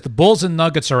 Keith says the Bulls and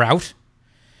Nuggets are out.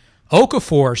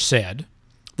 Okafor said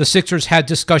the Sixers had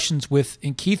discussions with,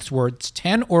 in Keith's words,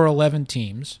 10 or 11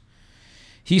 teams.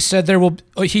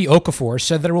 Okafor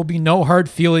said there will be no hard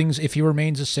feelings if he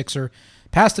remains a Sixer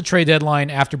past the trade deadline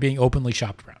after being openly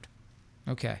shopped around.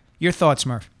 Okay. Your thoughts,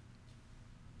 Murph?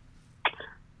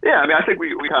 Yeah, I think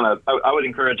we kind of, I would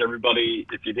encourage everybody,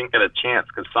 if you didn't get a chance,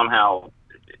 because somehow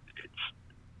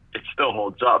it still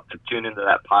holds up, to tune into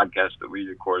that podcast that we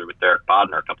recorded with Derek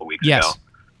Bodner a couple weeks ago,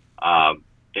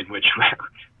 in which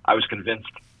I was convinced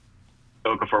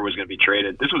Okafor was going to be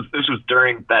traded. This was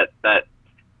during that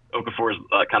Okafor's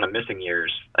kind of missing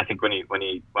years. I think when he went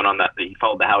on that, he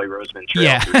followed the Howie Roseman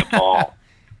trail through Nepal.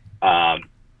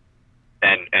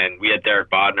 And we had Derek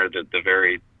Bodner, the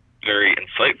very, very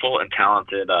insightful and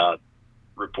talented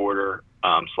reporter /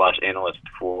 analyst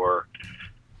for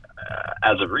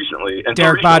as of recently, and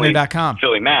DerekBodner.com.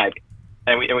 Philly Mag,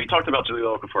 and we talked about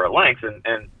Julio Okafor at length,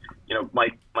 and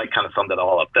Mike kind of summed it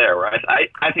all up there. Where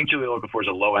I think Julio Okafor is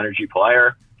a low energy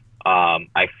player.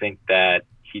 I think that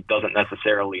he doesn't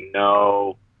necessarily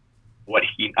know what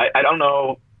I don't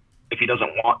know if he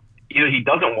doesn't want. Either he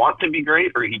doesn't want to be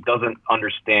great, or he doesn't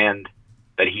understand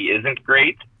that he isn't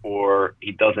great, or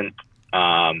he doesn't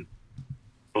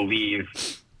believe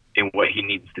in what he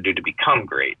needs to do to become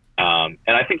great. And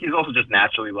I think he's also just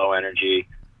naturally low energy.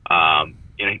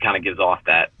 He kind of gives off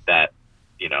that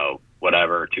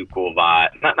whatever, too cool vibe.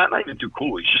 Not even too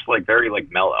cool. He's just like very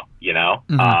like mellow,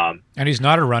 Mm-hmm. And he's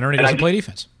not a runner, and he doesn't play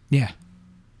defense. Yeah.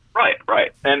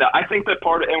 Right. And I think that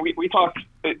and we talked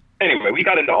anyway. We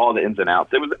got into all the ins and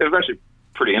outs. It was actually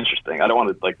pretty interesting. I don't want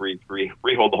to like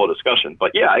rehold the whole discussion,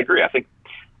 but yeah, I agree. I think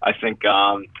saying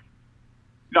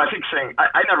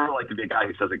I never like to be a guy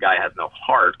who says a guy has no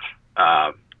heart,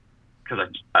 because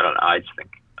I don't know. I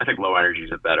think low energy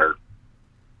is a better.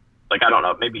 Like, I don't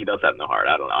know. Maybe he does have no heart.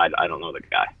 I don't know. I don't know the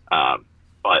guy.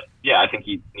 But yeah, I think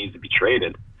he needs to be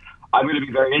traded. I'm going to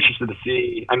be very interested to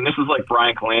see. I mean, this is like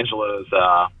Brian Colangelo's.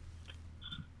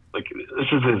 This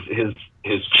is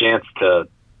his chance to.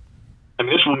 I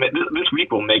mean, this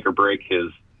week will make or break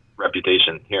his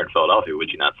reputation here in Philadelphia. Would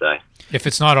you not say? If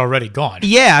it's not already gone.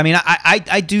 Yeah, I mean,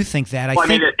 I do think that. I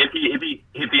mean,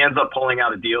 if he ends up pulling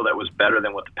out a deal that was better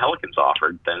than what the Pelicans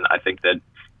offered, then I think that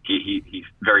he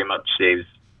very much saves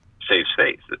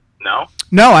face. No.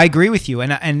 No, I agree with you,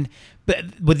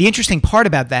 but the interesting part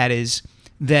about that is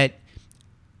that,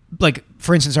 like,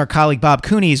 for instance, our colleague Bob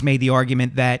Cooney has made the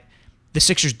argument that the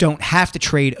Sixers don't have to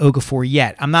trade Okafor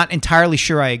yet. I'm not entirely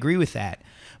sure I agree with that,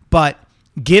 but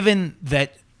given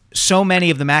that so many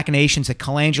of the machinations that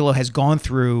Colangelo has gone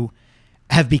through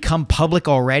have become public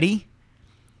already,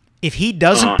 if he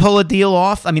doesn't pull a deal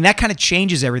off, I mean, that kind of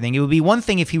changes everything. It would be one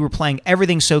thing if he were playing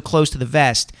everything so close to the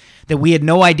vest that we had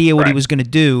no idea what he was going to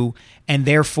do, and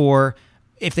therefore,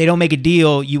 if they don't make a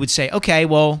deal, you would say, okay,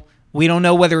 well, we don't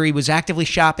know whether he was actively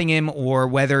shopping him or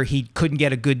whether he couldn't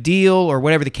get a good deal or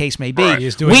whatever the case may be.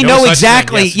 Right. We know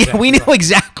exactly. We know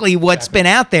exactly what's been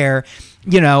out there,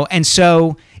 and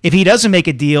so if he doesn't make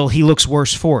a deal, he looks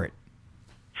worse for it.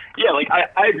 Yeah, like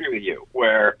I agree with you.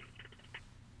 Where,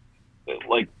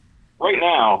 like, right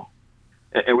now,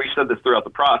 and we said this throughout the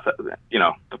process.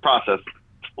 The process,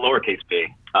 lowercase b,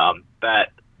 that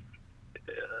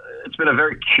it's been a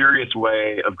very curious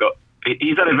way of go.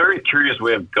 He's had a very curious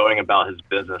way of going about his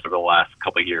business over the last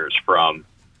couple of years.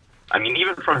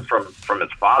 Even from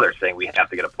his father saying we have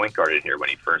to get a point guard in here when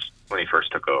he first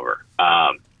took over.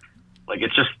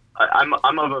 It's just I'm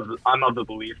of the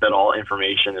belief that all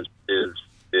information is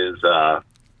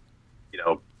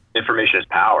information is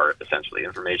power. Essentially,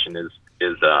 information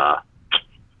is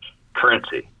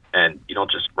currency, and you don't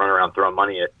just run around throwing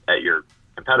money at your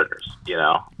competitors.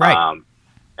 Right.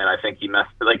 And I think he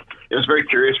messed. It was very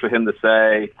curious for him to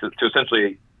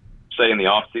essentially say in the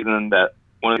offseason that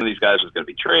one of these guys was going to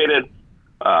be traded.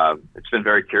 It's been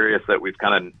very curious that we've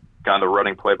kind of gone the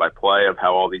running play by play of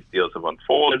how all these deals have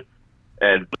unfolded,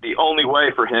 and the only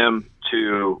way for him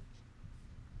to,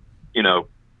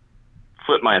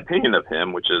 flip my opinion of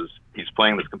him, which is he's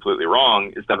playing this completely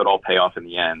wrong, is to have it all pay off in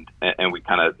the end, and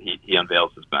he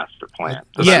unveils his master plan.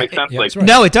 Does that make sense? Yeah, right.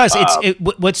 No, it does.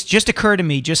 What's just occurred to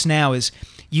me just now is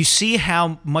you see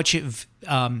how much of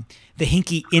the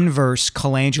Hinkie inverse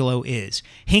Colangelo is.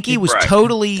 Hinkie was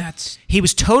totally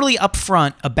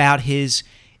upfront about his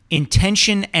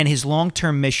intention and his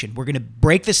long-term mission. We're going to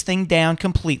break this thing down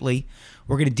completely.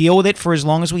 We're going to deal with it for as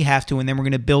long as we have to, and then we're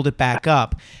going to build it back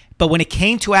up. But when it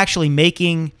came to actually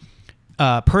making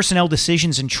personnel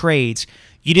decisions and trades,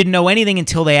 you didn't know anything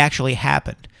until they actually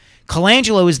happened.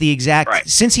 Colangelo is the exact,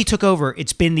 since he took over,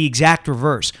 it's been the exact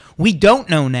reverse. We don't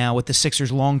know now what the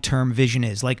Sixers' long-term vision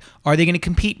is. Like, are they going to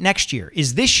compete next year?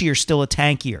 Is this year still a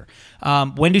tank year?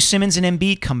 When do Simmons and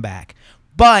Embiid come back?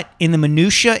 But in the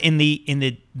minutia, in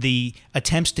the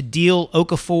attempts to deal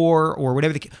Okafor or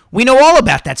whatever, we know all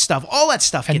about that stuff. All that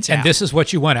stuff gets out. And this is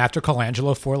what you went after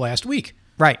Colangelo for last week.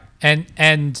 Right.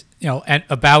 And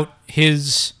about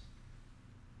his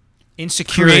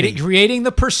insecurity, creating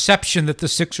the perception that the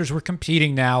Sixers were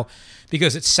competing now,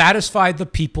 because it satisfied the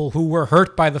people who were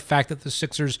hurt by the fact that the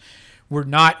Sixers were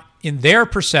not, in their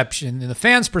perception, in the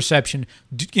fans' perception,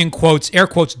 in quotes, air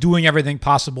quotes, doing everything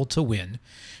possible to win,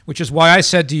 which is why I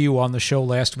said to you on the show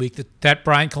last week that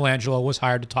Brian Colangelo was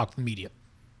hired to talk to the media.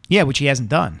 Yeah, which he hasn't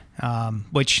done.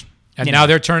 And now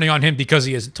they're turning on him because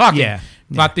he isn't talking,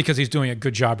 not because he's doing a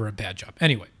good job or a bad job.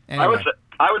 Anyway. I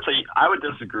would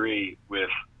disagree with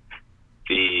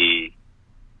the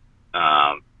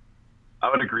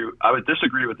I would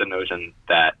disagree with the notion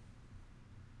that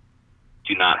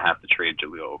do not have to trade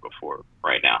Jahlil Okafor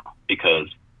right now,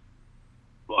 because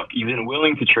look, you've been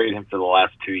willing to trade him for the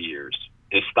last 2 years.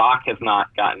 His stock has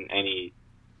not gotten any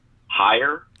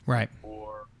higher. Right.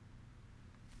 Or,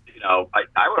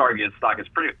 I would argue his stock is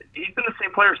he's been the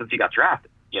same player since he got drafted.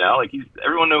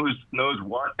 Everyone knows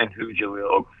what and who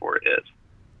Jahlil Okafor is.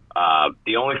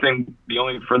 The only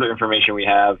further information we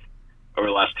have over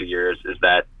the last 2 years is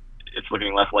that it's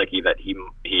looking less likely that he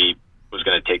was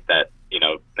going to take that,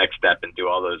 next step and do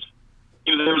all those.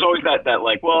 There was always that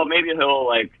well, maybe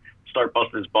he'll start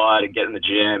busting his butt and get in the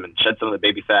gym and shed some of the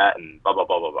baby fat and blah, blah,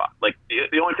 blah, blah, blah.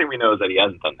 The only thing we know is that he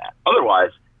hasn't done that.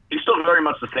 Otherwise, he's still very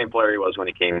much the same player he was when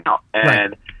he came out.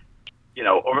 And,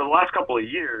 over the last couple of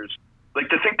years,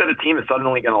 to think that a team is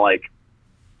suddenly going to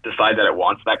decide that it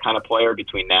wants that kind of player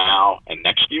between now and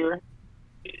next year,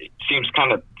 it seems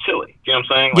kind of silly. You know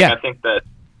what I'm saying? Yeah. I think that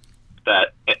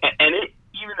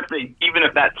even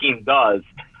if that team does,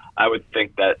 I would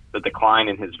think that the decline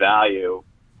in his value,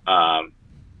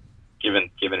 given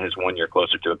his 1 year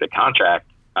closer to a big contract,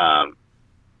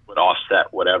 would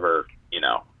offset whatever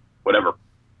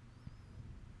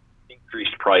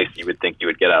increased price you would think you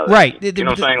would get out of it. Right. You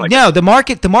know what I'm saying? No, the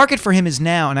market for him is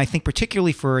now, and I think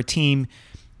particularly for a team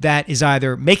that is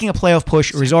either making a playoff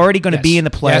push or is already going to be in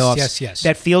the playoffs. Yes.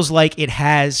 That feels like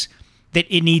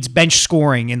it needs bench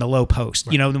scoring in the low post.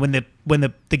 Right. When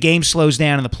the game slows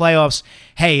down in the playoffs,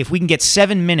 hey, if we can get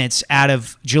 7 minutes out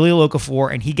of Jahlil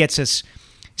Okafor and he gets us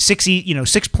 6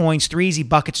 points, 3 easy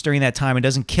buckets during that time and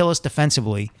doesn't kill us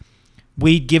defensively,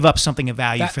 we'd give up something of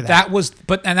value for that.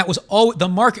 The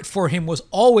market for him was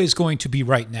always going to be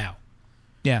right now.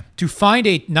 Yeah. To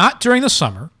find not during the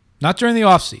summer, not during the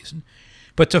offseason,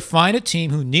 but to find a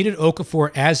team who needed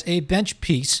Okafor as a bench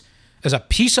piece, as a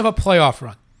piece of a playoff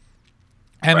run,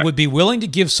 and would be willing to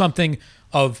give something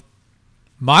of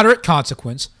moderate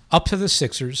consequence up to the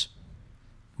Sixers,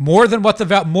 more than what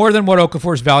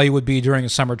Okafor's value would be during a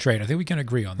summer trade. I think we can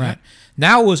agree on that. Right.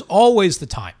 Now was always the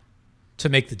time to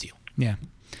make the deal. Yeah.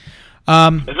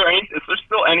 Is there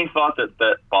still any thought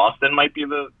that Boston might be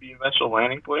the eventual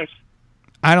landing place?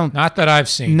 Not that I've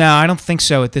seen. No, I don't think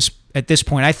so at this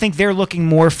point. I think they're looking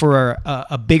more for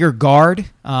a bigger guard.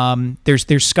 There's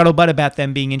scuttlebutt about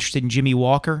them being interested in Jimmy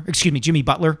Butler, which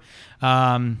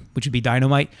would be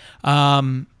dynamite.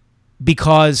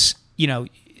 Because,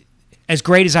 as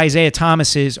great as Isaiah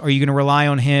Thomas is, are you going to rely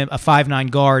on him, a 5'9"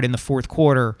 guard in the fourth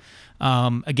quarter,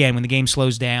 again, when the game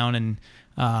slows down and,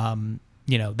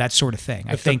 that sort of thing.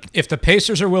 If the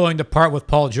Pacers are willing to part with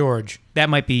Paul George, that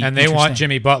might be and they want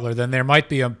Jimmy Butler, then there might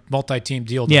be a multi-team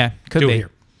deal to do here.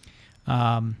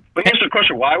 But here's the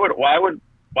question: Why would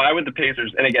the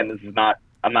Pacers? And again, this is a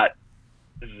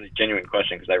genuine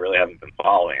question because I really haven't been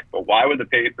following it. But why would the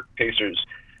Pacers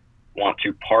want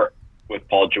to part with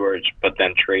Paul George but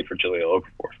then trade for Jahlil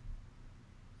Okafor?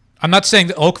 I'm not saying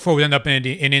that Okafor would end up in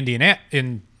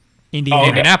Indianapolis.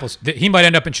 He might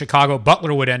end up in Chicago.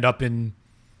 Butler would end up in.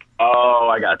 Oh,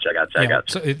 I got you.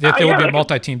 So there would be a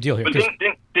multi-team deal here. But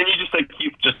didn't you just say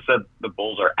Keith just said the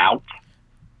Bulls are out?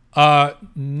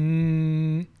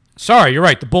 Sorry, you're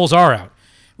right. The Bulls are out.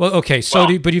 Well, okay. So,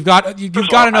 but you've got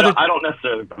another. I don't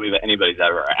necessarily believe that anybody's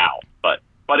ever out, but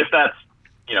if that's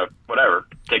whatever,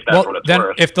 take that for what it's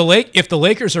worth. If the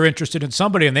Lakers are interested in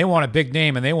somebody and they want a big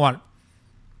name and they want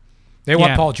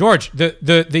Paul George,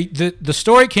 the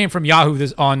story came from Yahoo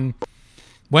on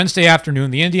Wednesday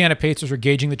afternoon. The Indiana Pacers were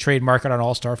gauging the trade market on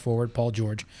All-Star forward Paul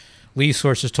George. Lee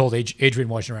sources told Adrian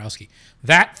Wojnarowski.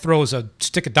 That throws a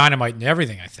stick of dynamite into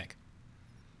everything, I think.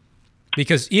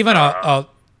 Because even the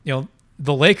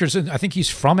Lakers, I think he's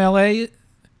from LA,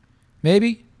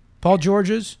 maybe Paul George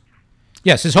is.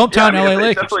 Yes, his hometown LA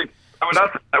Lakers. I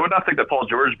would not think that Paul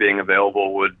George being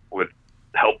available would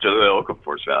help Jahlil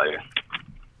Okafor's value.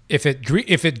 If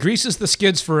it greases the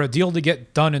skids for a deal to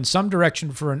get done in some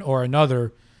direction or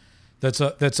another, that's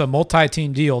a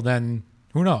multi-team deal, then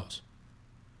who knows?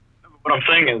 What I'm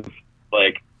saying is,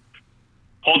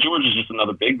 Paul George is just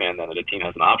another big man then that a team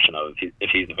has an option of if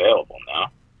he's available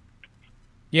now.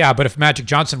 Yeah, but if Magic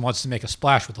Johnson wants to make a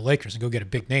splash with the Lakers and go get a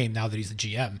big name now that he's the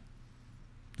GM,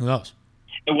 who knows?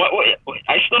 And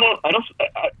I still don't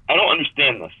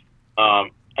understand this. The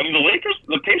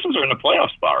Pacers are in the playoff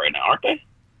spot right now, aren't they?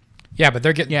 Yeah, but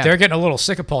they're getting a little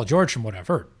sick of Paul George from what I've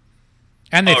heard,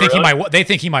 and they think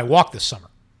he might walk this summer.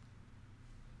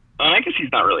 I guess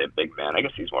he's not really a big man. I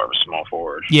guess he's more of a small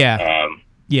forward. Yeah.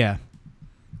 Yeah.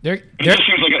 It just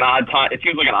seems like an odd time. It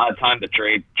seems like an odd time to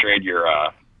trade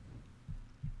your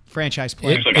franchise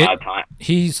player. Seems like an odd time.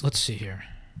 Let's see here.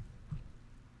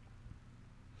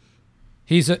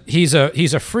 He's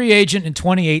a free agent in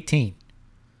 2018.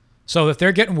 So if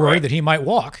they're getting worried Right. that he might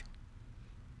walk,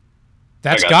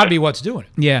 that's I got to gotcha. be what's doing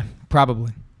it. Yeah,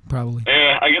 probably.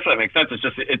 Yeah, I guess that makes sense. It's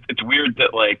just it's weird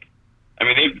that like, I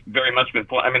mean, they've very much been.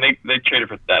 I mean, they traded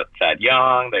for that Thad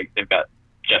Young. They've got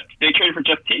Jeff. They traded for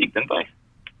Jeff Teague, didn't they?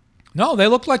 No, they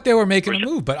looked like they were making a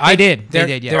move, but They did. They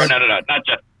did, yes. Or no, not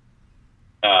Jeff.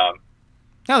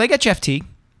 No, they got Jeff Teague.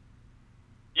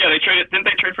 Yeah, they traded. Didn't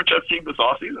they trade for Jeff Teague this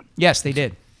offseason? Yes, they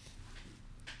did.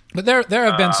 But there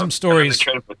have been some And then stories they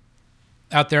traded for-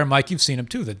 out there, Mike. You've seen them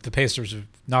too. That the Pacers have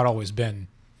not always been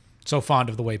so fond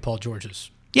of the way Paul George has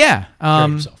Yeah. carried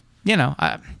himself. You know,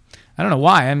 I don't know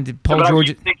why. I mean, Paul But George.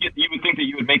 You would think that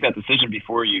you would make that decision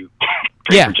before you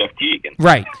trade Yeah. for Jeff Teague. And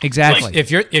Right. Exactly. Like,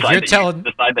 If you're telling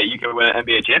decide that you could win an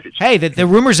NBA championship. Hey, the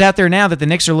rumors out there now that the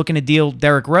Knicks are looking to deal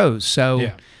Derrick Rose.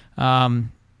 So,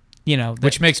 you know,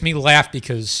 which makes me laugh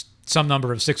because some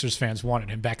number of Sixers fans wanted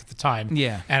him back at the time.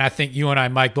 Yeah. And I think you and I,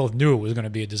 Mike, both knew it was going to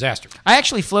be a disaster. I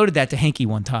actually floated that to Hinkie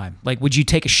one time. Like, would you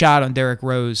take a shot on Derrick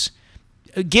Rose?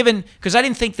 Given, because I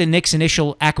didn't think the Knicks'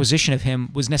 initial acquisition of him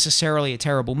was necessarily a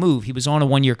terrible move. He was on a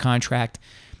 1-year contract,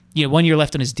 1 year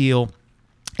left on his deal.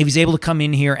 If he's able to come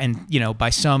in here and,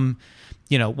 by some,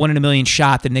 1 in a million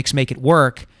shot, the Knicks make it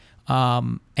work,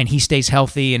 and he stays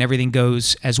healthy and everything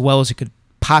goes as well as it could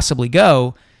possibly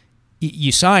go,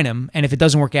 you sign him. And if it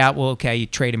doesn't work out, well, okay, you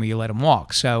trade him or you let him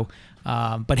walk. So,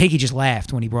 but Hickey just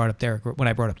laughed when I brought up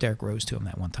Derrick Rose to him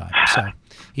that one time. So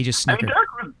he just I mean, snickered.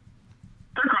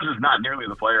 Derrick Rose is not nearly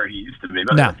the player he used to be,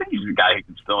 but No. I think he's a guy who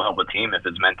can still help a team if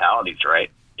his mentality's right.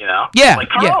 Yeah, like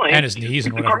Carmelo and his knees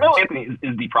and whatever Carmelo else. Anthony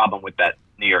is the problem with that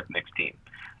New York Knicks team.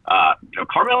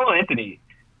 Carmelo Anthony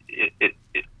it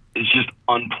is just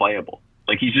unplayable.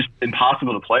 Like, he's just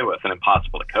impossible to play with and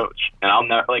impossible to coach. And I'll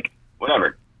never, like,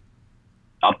 whatever.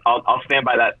 I'll stand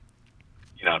by that,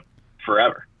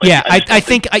 forever. Like, Yeah, just I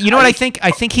think you know what I think. I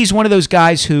think he's one of those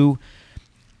guys who,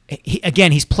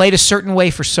 he's played a certain way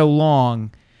for so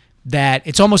long that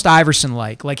it's almost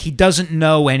Iverson-like. Like, he doesn't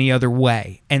know any other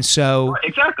way, and so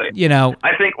Exactly.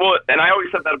 I think, well, and I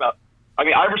always said that about,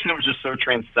 Iverson was just so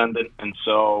transcendent and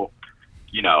so,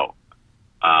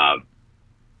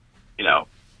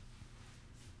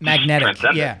 magnetic.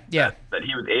 transcendent Yeah. That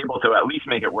he was able to at least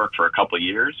make it work for a couple of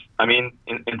years. I mean,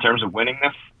 in terms of winningness,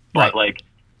 Right. but like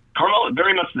Carmelo,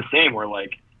 very much the same. Where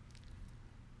like,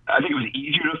 I think it was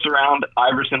easier to surround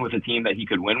Iverson with a team that he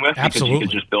could win with Absolutely. because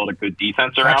he could just build a good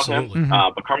defense around Absolutely. him.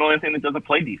 But Carmelo Anthony doesn't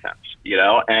play defense,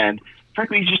 and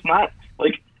frankly, he's just not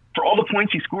like, for all the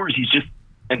points he scores, he's just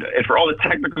and for all the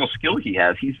technical skill he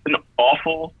has, he's an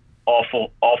awful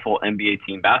NBA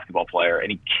team basketball player, and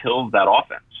he kills that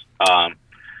offense.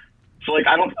 So like,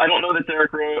 I don't know that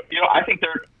Derrick Rose. I think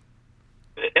Derrick,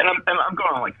 and I'm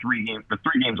going on like the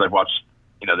 3 games I've watched.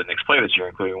 The Knicks play this year,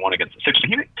 including one against the Sixers.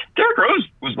 Derrick Rose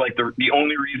was like the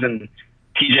only reason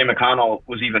T.J. McConnell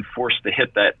was even forced to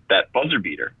hit that buzzer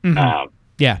beater.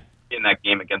 Yeah. In that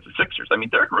game against the Sixers. I mean,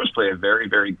 Derrick Rose played a very,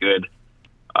 very good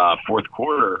fourth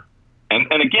quarter,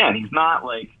 and again, he's just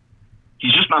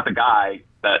not the guy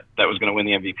that was going to win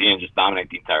the MVP and just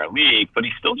dominate the entire league. But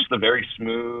he's still just a very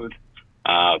smooth,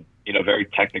 very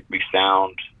technically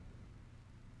sound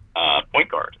point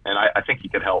guard, and I think he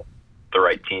could help the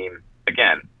right team.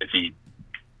 Again, as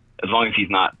long as he's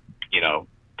not,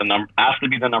 asked to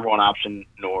be the number one option,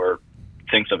 nor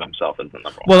thinks of himself as the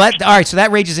number one. Well, option. all right. So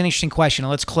that raises an interesting question.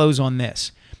 Let's close on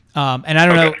this. And I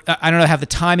don't know how the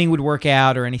timing would work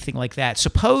out or anything like that.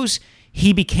 Suppose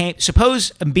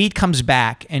Embiid comes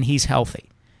back and he's healthy.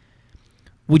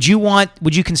 Would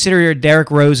you consider Derrick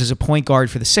Rose as a point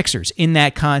guard for the Sixers in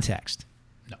that context?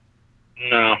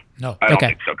 No, No. I don't Okay.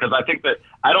 think so, because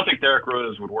I don't think Derrick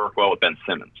Rose would work well with Ben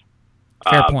Simmons.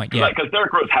 Fair point. Yeah. Because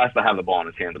Derrick Rose has to have the ball in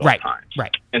his hands at all times.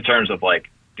 Right. In terms of like,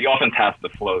 the offense has to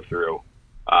flow through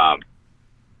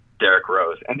Derrick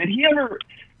Rose. And did he ever?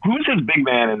 Who's his big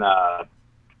man in?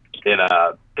 Did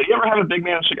he ever have a big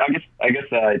man in Chicago? I guess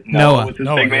Noah was his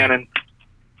Noah, big yeah. man. And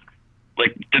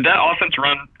like, did that offense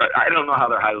run? I don't know how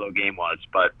their high-low game was,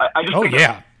 but I just. Oh think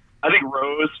yeah. I think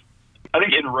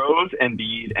in Rose,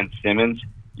 Embiid, and Simmons,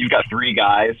 you've got 3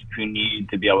 guys who need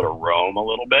to be able to roam a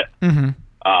little bit. Mm-hmm.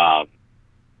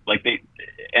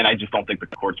 And I just don't think the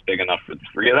court's big enough for the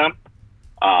 3 of them.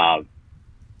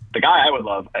 The guy I would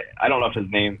love, I don't know if his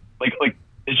name,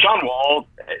 is John Wall?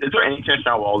 Is there any chance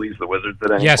John Wall leaves the Wizards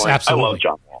at any Yes, point? absolutely. I love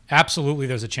John Wall. Absolutely,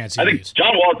 there's a chance he I think leaves.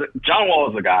 John Wall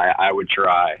is the guy I would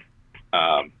try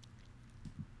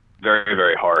very,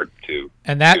 very hard to.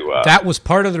 And that was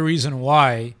part of the reason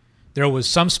why there was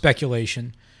some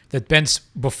speculation that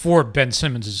before Ben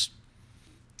Simmons'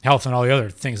 health and all the other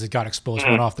things that got exposed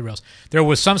went off the rails. There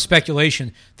was some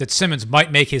speculation that Simmons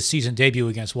might make his season debut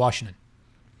against Washington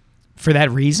For that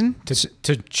reason?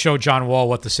 to show John Wall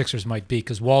what the Sixers might be,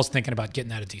 because Wall's thinking about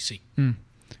getting out of D.C. But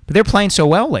they're playing so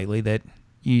well lately that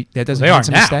that doesn't They are convince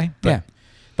him to now. stay. but- Yeah.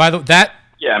 By the that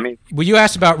Yeah, I mean, well, you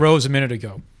asked about Rose a minute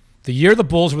ago. The year the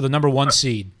Bulls were the number 1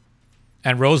 seed,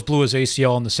 and Rose blew his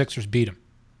ACL and the Sixers beat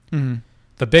him.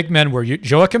 The big men were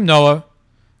Joakim Noah,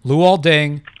 Luol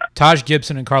Deng, Taj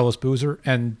Gibson, and Carlos Boozer,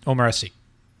 and Omar Sy.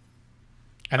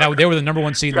 And they were the number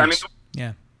 1 seed in I the mean, East.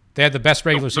 Yeah. They had the best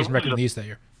regular the season record in Wizards- the East that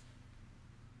year.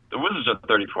 the Wizards are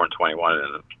 34-21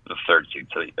 in the third seed.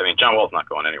 So I mean, John Wall's not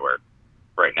going anywhere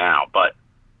right now. But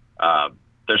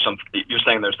there's some. You're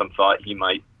saying there's some thought he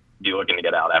might be looking to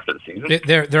get out after the season.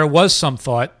 There was some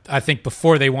thought, I think,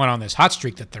 before they went on this hot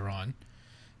streak that they're on.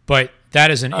 But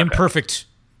that is an imperfect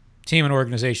team and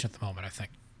organization at the moment, I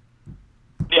think.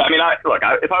 Yeah, I mean,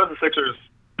 if I was the Sixers,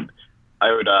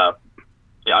 I would. I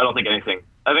don't think anything.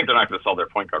 I think they're not going to solve their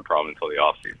point guard problem until the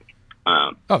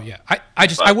offseason. Oh, yeah.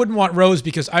 I wouldn't want Rose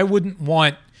because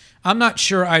I'm not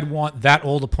sure I'd want that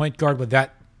old a point guard with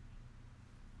that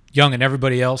young and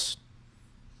everybody else.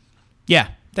 Yeah,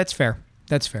 that's fair.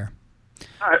 That's fair.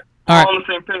 All right, All all right. on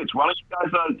the same page. Why don't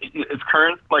you guys?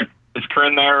 Is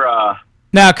Curran there?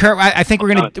 Now, Kurt, I think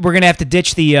we're gonna have to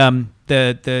ditch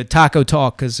the taco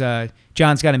talk because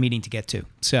John's got a meeting to get to.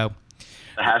 So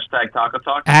The hashtag Taco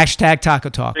Talk. hashtag taco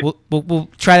talk. We'll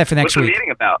try that for next What's week. the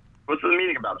meeting about? What's the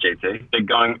meeting about, JT? Big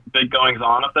goings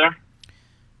on up there.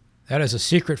 That is a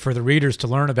secret for the readers to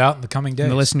learn about in the coming days.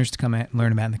 And the listeners to come and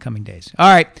learn about in the coming days. All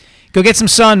right, go get some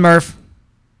sun, Murph.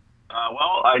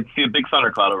 Well, I see a big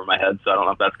thundercloud over my head, so I don't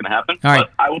know if that's going to happen. All right.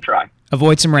 But I will try.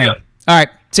 Avoid some rain. Yeah. All right,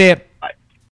 see ya.